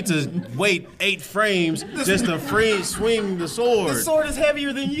don't need to wait 8 frames just to swing the sword. The sword is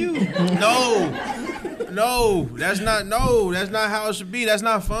heavier than you. No, that's not how it should be. That's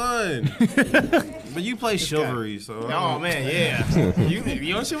not fun. But you play chivalry, so Oh man, yeah.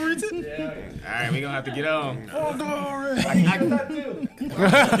 You on chivalry too? Yeah. All right, we gonna have to get on.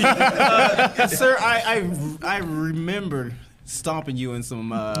 Sir, I remember stomping you in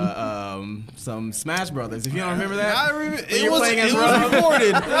some Smash Brothers. If you don't remember that, it you're was playing as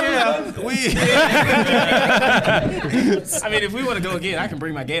recorded. I mean, if we want to go again, I can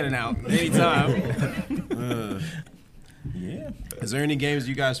bring my Ganon out anytime. Yeah. Is there any games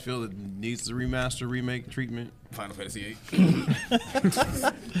you guys feel that needs the remaster, remake, treatment? Final Fantasy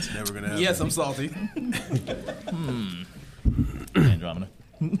It's never gonna happen. Yes, I'm salty. Andromeda.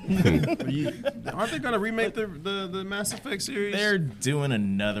 Aren't they gonna remake the Mass Effect series? They're doing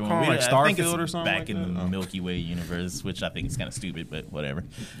another one. Call it like I think it's Starfield or something back like in that? the Oh. Milky Way universe, which I think is kind of stupid, but whatever.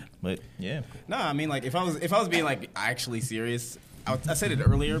 But yeah, No, I mean, like if I was being like actually serious, I said it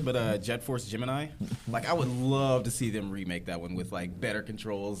earlier, but Jet Force Gemini, like I would love to see them remake that one with like better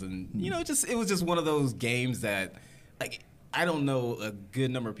controls and it was just one of those games that like I don't know a good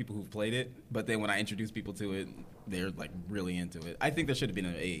number of people who've played it, but then when I introduce people to it, they're like really into it. I think there should have been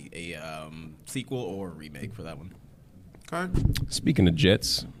a sequel or a remake for that one. Okay. Speaking of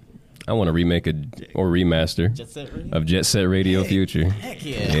jets, I want to remake or remaster Jet Set Radio? of Jet Set Radio Future. Heck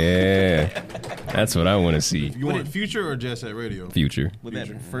yeah. Yeah, that's what I want to see. You want Future or Jet Set Radio? Future. would that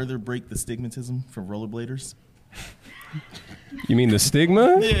further break the stigmatism for rollerbladers? You mean the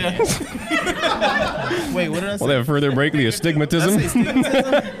stigma? Yeah. Wait, what did I say? Will that further break the astigmatism?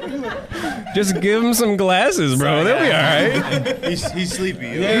 Just give him some glasses, bro. They'll be all right. He's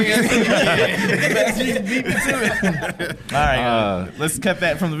sleepy. All right, let's cut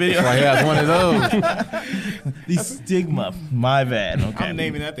that from the video. Like he has one of those. The stigma. My bad. Okay. I'm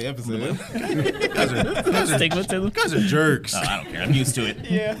naming that the episode. Stigmatism. Guys are jerks. Oh, I don't care. I'm used to it.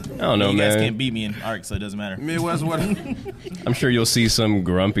 Yeah. I don't know, You guys man. can't beat me in Arc, so it doesn't matter. Midwest, what? I'm sure you'll see some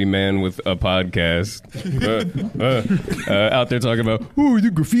grumpy man with a podcast out there talking about, oh,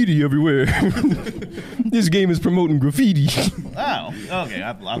 the graffiti everywhere. This game is promoting graffiti. Oh, okay.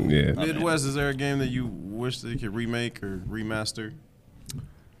 Yeah. Midwest, is there a game that you wish they could remake or remaster?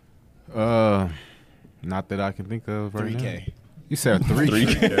 Not that I can think of right 3K. now. You said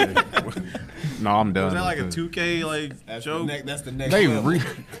 3K. No, I'm done. Was that like a with it. 2K like That's joke? that's the next They level.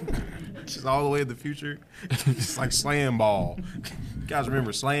 Just all the way in the future. It's like Slam Ball. You guys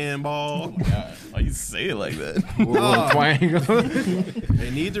remember Slam Ball? Why you say it like that? little twang.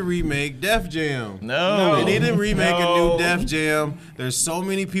 They need to remake Def Jam. No. They need to remake a No. new Def Jam. There's so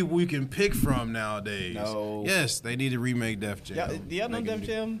many people we can pick from nowadays. No. Yes, they need to remake Def Jam. Do y'all know Def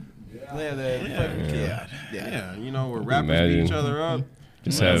Jam? Yeah, you know, where rappers beat each Imagine. other up.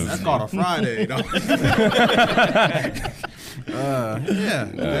 Just That's have called a Friday. Dog.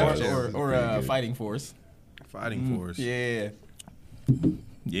 Yeah. Or Fighting Force. Fighting Force. Yeah.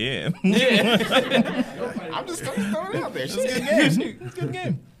 Yeah. I'm just throwing it out there. It's a good game. It's a good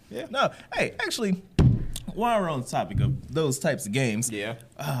game. Yeah. No. Hey, actually, while we're on the topic of those types of games, Yeah.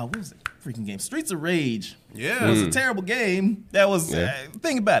 what was that freaking game? Streets of Rage. Yeah. It was a terrible game. That was. Yeah.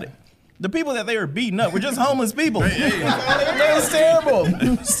 Think about it. The people that they were beating up were just homeless people. That was terrible.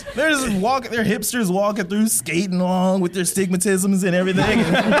 They're just walking. They're hipsters walking through, skating along with their stigmatisms and everything.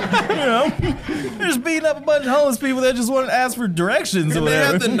 They're just beating up a bunch of homeless people that just want to ask for directions or And they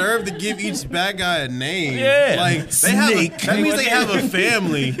whatever. have the nerve to give each bad guy a name. Yeah. Like they have Snake. that means they have a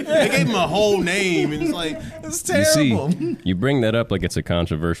family. They gave him a whole name and it's like It's You terrible. see, you bring that up like it's a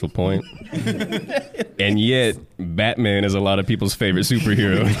controversial point, and yet Batman is a lot of people's favorite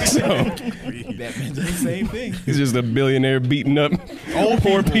superhero. So Batman's the same thing. he's just a billionaire beating up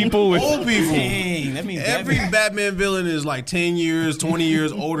poor people with. old people. Dang, that means Every Batman villain is like 10 years, 20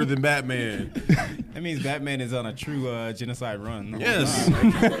 years older than Batman. That means Batman is on a true genocide run. the whole Yes.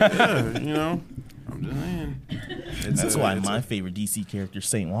 time. Yeah, you know. I'm just saying. That's why my favorite DC character is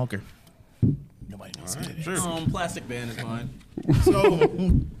Saint Walker. Nobody knows who it is. Sure. Plastic Band is mine. So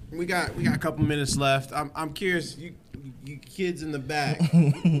we got a couple minutes left. I'm curious, you kids in the back,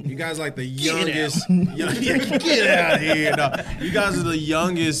 you guys like the youngest. Get out of here! No, you guys are the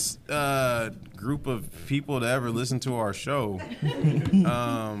youngest group of people to ever listen to our show.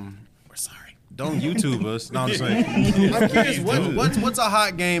 We're sorry. Don't YouTube us. No, I'm just saying. I'm curious, what's a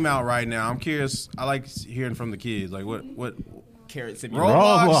hot game out right now? I'm curious. I like hearing from the kids. Like what Carrot Simulator.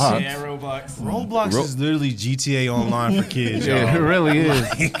 Roblox. Yeah, Roblox. Roblox is literally GTA Online for kids, y'all. Yeah, it really is.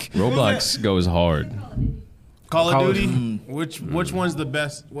 Roblox goes hard. Call of Call of Duty. Which one's the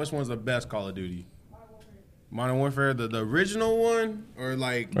best? Which one's the best Call of Duty? Modern Warfare, the original one, or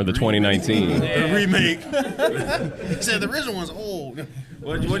like Or the 2019. the remake? He said the original one's old.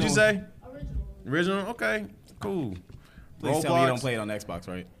 What'd you say? Original. Okay, cool. Please tell me you don't play it on Xbox,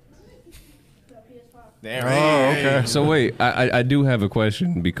 right? There. Oh, okay. So wait, I do have a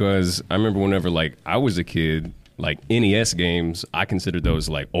question because I remember whenever like I was a kid, like NES games, I considered those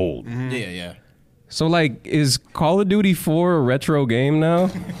like old. Yeah. So like, is Call of Duty 4 a retro game now?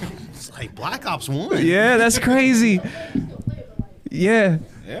 It's like Black Ops 1. Yeah, that's crazy. Yeah.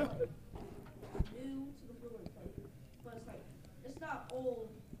 Yeah. New to the fluid plate. But it's like, it's not old.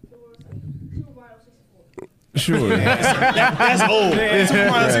 It was like Super Mario 64. Sure. That's old. Right.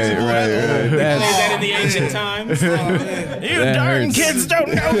 That's, that in the ancient times. You That darn hurts. kids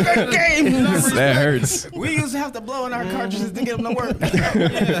don't know good games. that hurts. We used to have to blow in our cartridges to get them to work.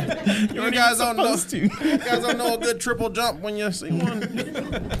 You guys don't know. You guys don't know a good triple jump when you see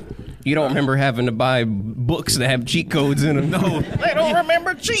one. You don't remember having to buy books that have cheat codes in them? No. They don't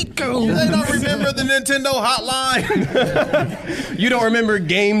remember cheat codes. They don't remember the Nintendo hotline. You don't remember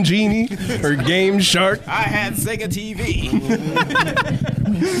Game Genie or Game Shark? I had Sega TV.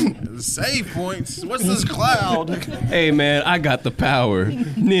 Save points. What's this cloud? Hey man, I got the power.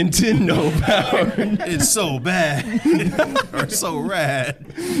 Nintendo power. It's so bad. Or so rad.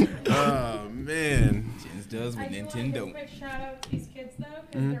 Oh man. Jens does with I do want to give a Nintendo. quick shout out to these kids though,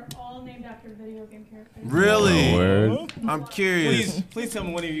 because they're all named after video game characters. Really? Oh, word. I'm curious. Please tell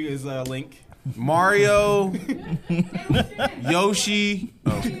me one of you is Link. Mario, Yoshi.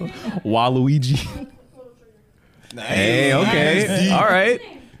 Oh. Waluigi. Hey, okay. All right.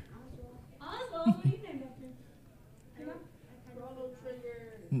 Oswald, what are you named after? Chrono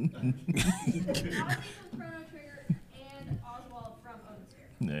Trigger, from Chrono Trigger and Oswald from Owensphere.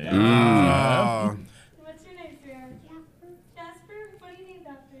 Yeah. What's your name, Sarah? Jasper? What do you need,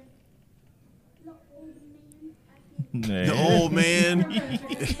 Doctor? The old man.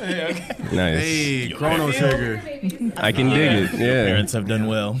 Nice. Hey, Chrono Trigger. I can dig it. Yeah. Parents have done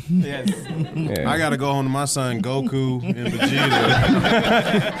well. Yes. Yeah. I gotta go home to my son Goku and Vegeta.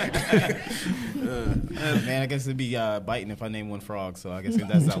 Man, I guess it'd be biting if I name one frog, so I guess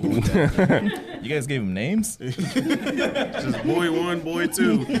that's out with that. You guys gave him names? Just boy 1, boy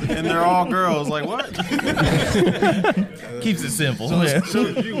 2, and they're all girls. Like what? Keeps it simple. So Yeah.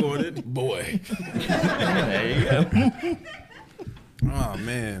 you wanted boy. There you go. Oh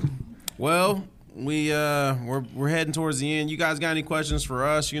man. Well, we're heading towards the end. You guys got any questions for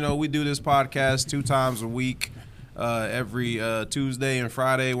us? You know, we do this podcast 2 times a week. Every Tuesday and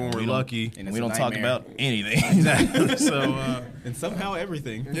Friday when we're lucky. And We don't talk about anything. Exactly. So, and somehow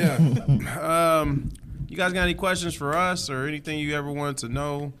everything. yeah. You guys got any questions for us or anything you ever wanted to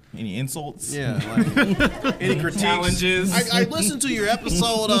know? Any insults? Yeah. Like, any critiques? Challenges. I listened to your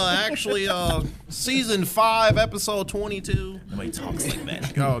episode, season 5, episode 22. Nobody talks like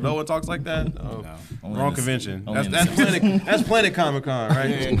that. Oh, no one talks like that? Oh, No. Only wrong in the- convention. only That's in the- that's Planet Comic Con,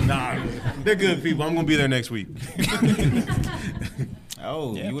 right? Nah, they're good people. I'm gonna be there next week.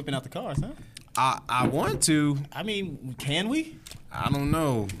 Oh, Yeah. you whipping out the cars, huh? I want to. I mean, can we? I don't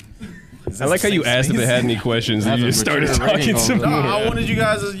know. I like how you asked if they had any questions and you just started talking to No, them. I wanted you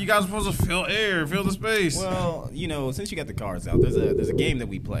guys are supposed to fill air, fill the space. Well, you know, since you got the cars out, there's a game that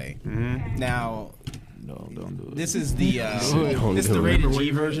we play. Mm-hmm. Now, No, don't do it. this is the Don't this is do the it. rated G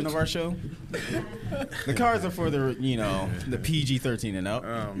version of our show. The cars are for the PG-13 and up.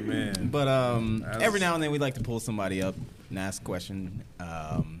 Oh man. But That's- every now and then we like to pull somebody up and ask a question.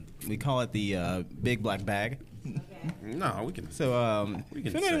 We call it the big black bag. No, we can. So We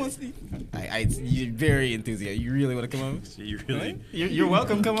can if anyone wants say. to, you're very enthusiastic. You really want to come on? You really You're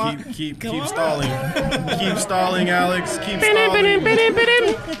welcome. Come on. keep Come on. stalling. Keep stalling, Alex. Keep stalling.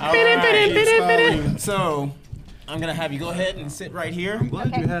 All right. Keep stalling. So I'm gonna have you go ahead and sit right here. I'm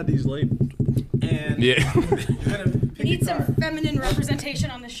glad you had these labeled. And Yeah. We need some feminine representation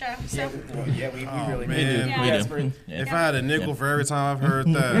on the show. So we really Man. Yeah. We do. desperate. Yeah. If I had a nickel for every time I've heard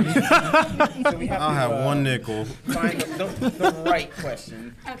that, So we have I'll to, have 1 nickel. find the right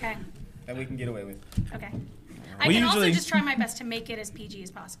question okay, that we can get away with. okay. I We can also usually- just try my best to make it as PG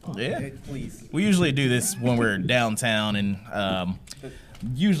as possible. Yeah. Please. We usually do this when we're downtown, and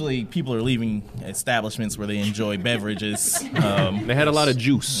usually people are leaving establishments where they enjoy beverages. They had a lot of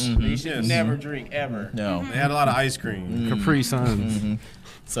juice. You should Yes. never drink ever. No. They had a lot of ice cream. Capri Suns.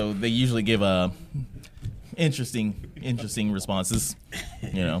 So they usually give interesting responses.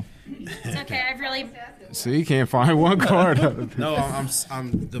 You know. It's okay. I've really See, you can't find one card. No,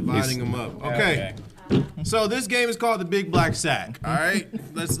 I'm dividing them up. Okay. So this game is called the Big Black Sack. All right,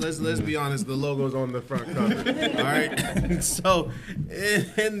 let's be honest. The logo's on the front cover. All right. So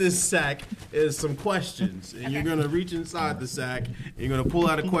in this sack is some questions, and you're gonna reach inside the sack and you're gonna pull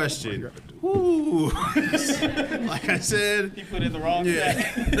out a question. Ooh. Like I said, You put in the wrong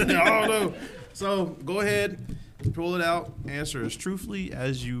yeah. Oh no. So go ahead, pull it out, answer as truthfully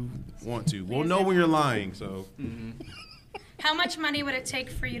as you want to. We'll know when you're lying. So. How much money would it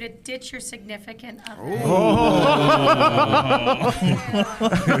take for you to ditch your significant other?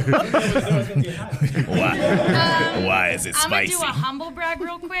 Why is it I'm gonna spicy? do a humble brag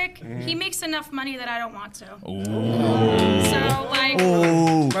real quick. He makes enough money that I don't want to. Ooh. So like,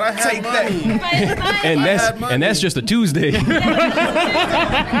 But I had money. but And that's just a Tuesday.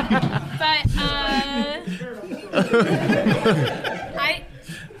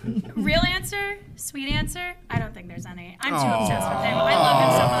 Real answer, sweet answer. I don't think there's any. I'm too obsessed with him. I love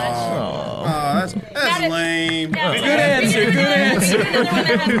him so much. Oh, that's That is- lame. Yeah, good answer. Good answer. Another one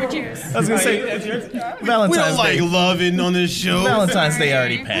that has more juice. I was gonna say We don't Valentine's like Day. loving on this show. Valentine's Day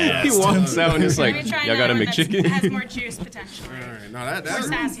already passed. He walks out and it's Let like, me try y'all got a another one McChicken? that has more juice potentially. All right, no, that's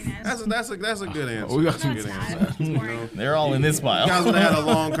More sassiness. that's a good answer. We got That's some a No, good it's answer. not. It's boring. They're all in this You guys pile. would have had a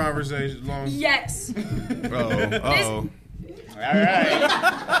long conversation. Yes. Uh-oh. All right.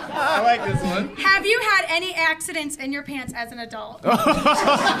 I like this one. Have you had any accidents in your pants as an adult?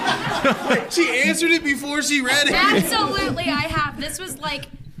 She answered it before she read it. Absolutely, I have. This was like,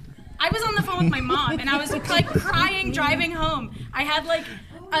 I was on the phone with my mom and I was like crying driving home. I had like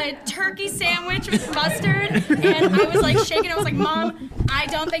a turkey sandwich with mustard and I was like shaking. I was like, Mom, I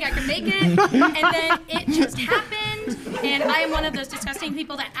don't think I can make it. And then it just happened. And I am one of those disgusting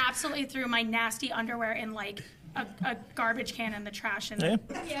people that absolutely threw my nasty underwear in like a garbage can in the trash and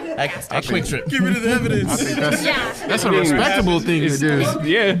At Quick Trip. Give me the evidence. That's a respectable thing to do.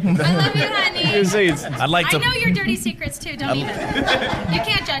 Yeah. I love you, honey. Say it's, I'd like I to. know your dirty secrets too. Don't even. You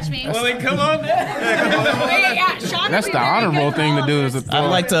can't judge me. Well, then come on. Yeah, Sean That's would be the very honorable good thing for to do. all Is of to I'd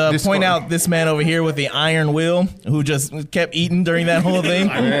like to this point score. out this man over here with the iron will, who just kept eating during that whole thing.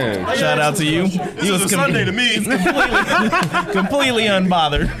 man. Shout out to you. He was Sunday to me. completely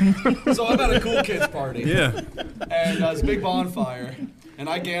unbothered. So I'm at a cool kids party. Yeah. And it's a big bonfire. And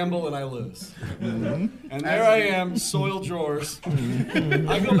I gamble and I lose. And there I am, soiled drawers.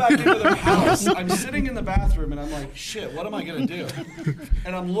 I go back into their house. I'm sitting in the bathroom and I'm like, shit, what am I going to do?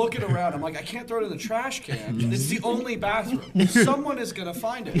 And I'm looking around. I'm like, I can't throw it in the trash can. It's the only bathroom. Someone is going to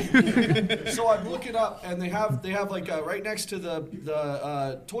find it. So I'm looking up and they have like right next to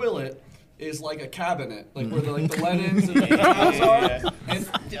the toilet is like a cabinet, like where the linens and the towels are. And,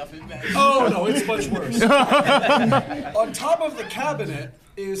 oh no, it's much worse. On top of the cabinet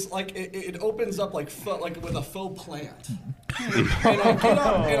is like it opens up like with a faux plant. And I get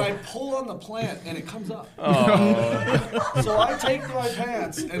up and I pull on the plant and it comes up. So I take my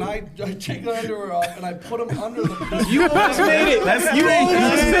pants and I take the underwear off and I put them under the. You almost made it. You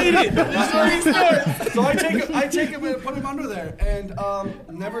almost made it. That's where he starts. So I take them and put them under there and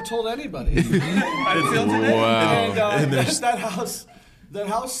never told anybody. wow. And that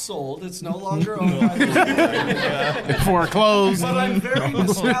house sold. It's no longer owned by the Foreclosed. But I'm very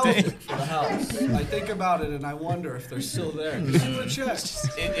nostalgic for the house. I think about it and I wonder if they're still there. Super check.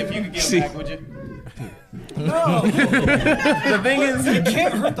 If you could get them back, would you? No. The thing is, It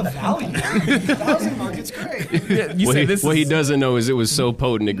can't hurt the value. The housing market's great. you What say he, this what he is. doesn't know is it was so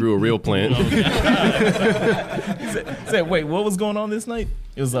potent it grew a real plant. Say, wait, what was going on this night?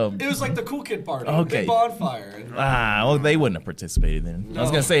 It was It was like the cool kid party. Okay. Big bonfire. well, they wouldn't have participated then. I was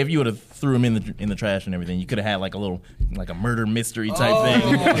gonna say if you would have threw him in the trash and everything, you could have had like a murder mystery type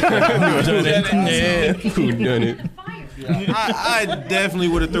thing. Yeah. Who done it? I definitely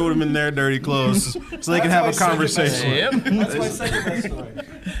would have thrown them in their dirty clothes so they can have a conversation. Yep. That's my second best story.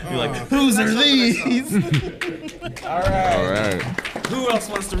 You're like, whose are these? All right. All right. Who else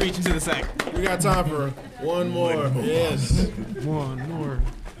wants to reach into the sack? We got time for one more. Yes. One more.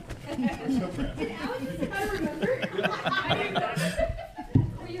 I remember.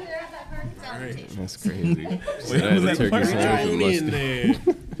 Were you there at that party? That's crazy. Wait, I had was a that turkey part? sandwich with in mustard. there.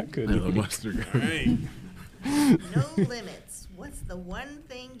 I couldn't. Mustard. Hey. No limits. What's the one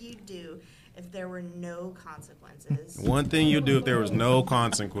thing you'd do if there were no consequences? One thing you'd do if there was no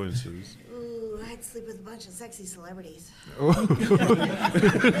consequences. Ooh, I'd sleep with a bunch of sexy celebrities.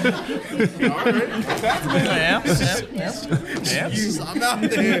 Jeez, I'm out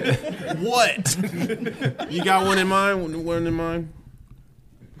there. What? You got one in mind? One in mind?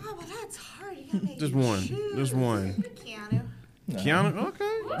 Oh, well, that's hard. You gotta make Just me one. choose. Just one. Keanu. Keanu? Okay.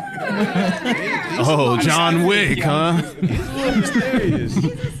 Oh, John Wick, huh? He's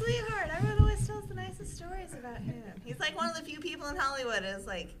a sweetheart. Everyone always tells the nicest stories about him. He's like one of the few people in Hollywood is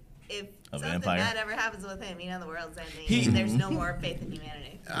like, if A something vampire. bad ever happens with him, the world's ending. There's no more faith in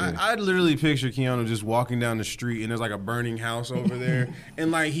humanity. I'd literally picture Keanu just walking down the street and there's like a burning house over there,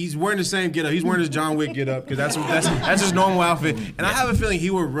 and like he's wearing the same getup. He's wearing his John Wick getup because that's his normal outfit. And I have a feeling he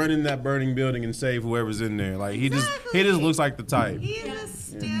would run in that burning building and save whoever's in there. Like he just looks like the type. He's a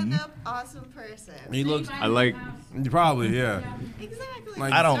stand-up, awesome person. He looks I like. probably yeah. Exactly.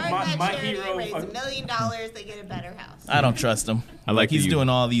 Like- I don't- Start that my charity, hero- raise $1 million, they get a better house. I don't trust him. I like he's that you- doing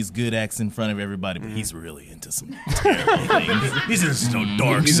all these good acts in front of everybody, but he's really into some terrible things. He's into some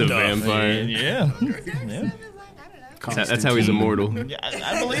dark He's a stuff. vampire. Yeah. Some is like, I don't know. That's how he's immortal. Yeah,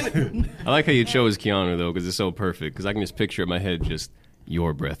 I believe it. I like how you chose Keanu though, because it's so perfect. Because I can just picture it in my head, just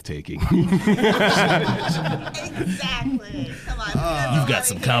you're breathtaking. Exactly. Come on. You've got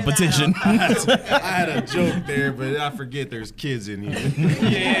some competition. I had a joke there, but I forget there's kids in here.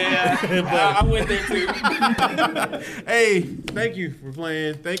 Yeah, I went there too. Hey, thank you for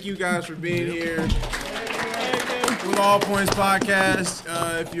playing. Thank you guys for being here. With All Points Podcast.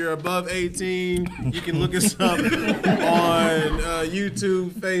 If you're above 18, you can look us up on YouTube,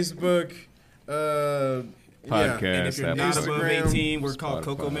 Facebook. Podcast. And if you're not above 18, we're called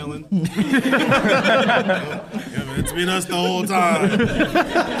Coco Melon. Yeah, man, it's been us the whole time.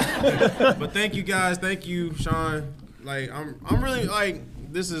 But thank you guys. Thank you, Sean. Like I'm really like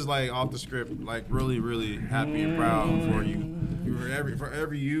this is like off the script. Like really, really happy and proud for you. For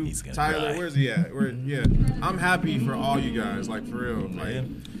every you, He's gonna Tyler. cry. Where's he at? I'm happy for all you guys. Like for real. Like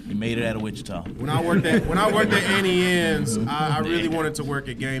You made it out of Wichita. when I worked at Annie Ann's, I really wanted to work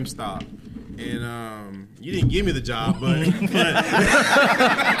at GameStop. and you didn't give me the job, but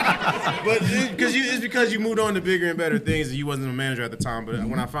it's because you moved on to bigger and better things, and you wasn't a manager at the time. But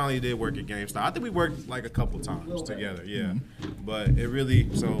when I finally did work at GameStop, I think we worked like a couple times together. Yeah, but it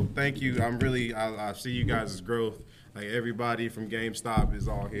really. So thank you. I see you guys' growth. Like everybody from GameStop is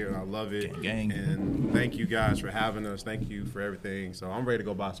all here. I love it. Gang. And thank you guys for having us. Thank you for everything. So I'm ready to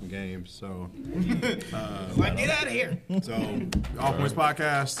go buy some games. So Get out of here. so All Points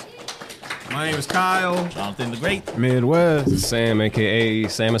Podcast. My name is Kyle. Jonathan the Great. Midwest. Sam, a.k.a.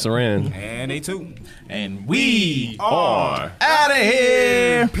 Samus Aran. And A2. And we Are out of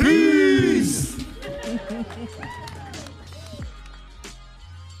here. Peace.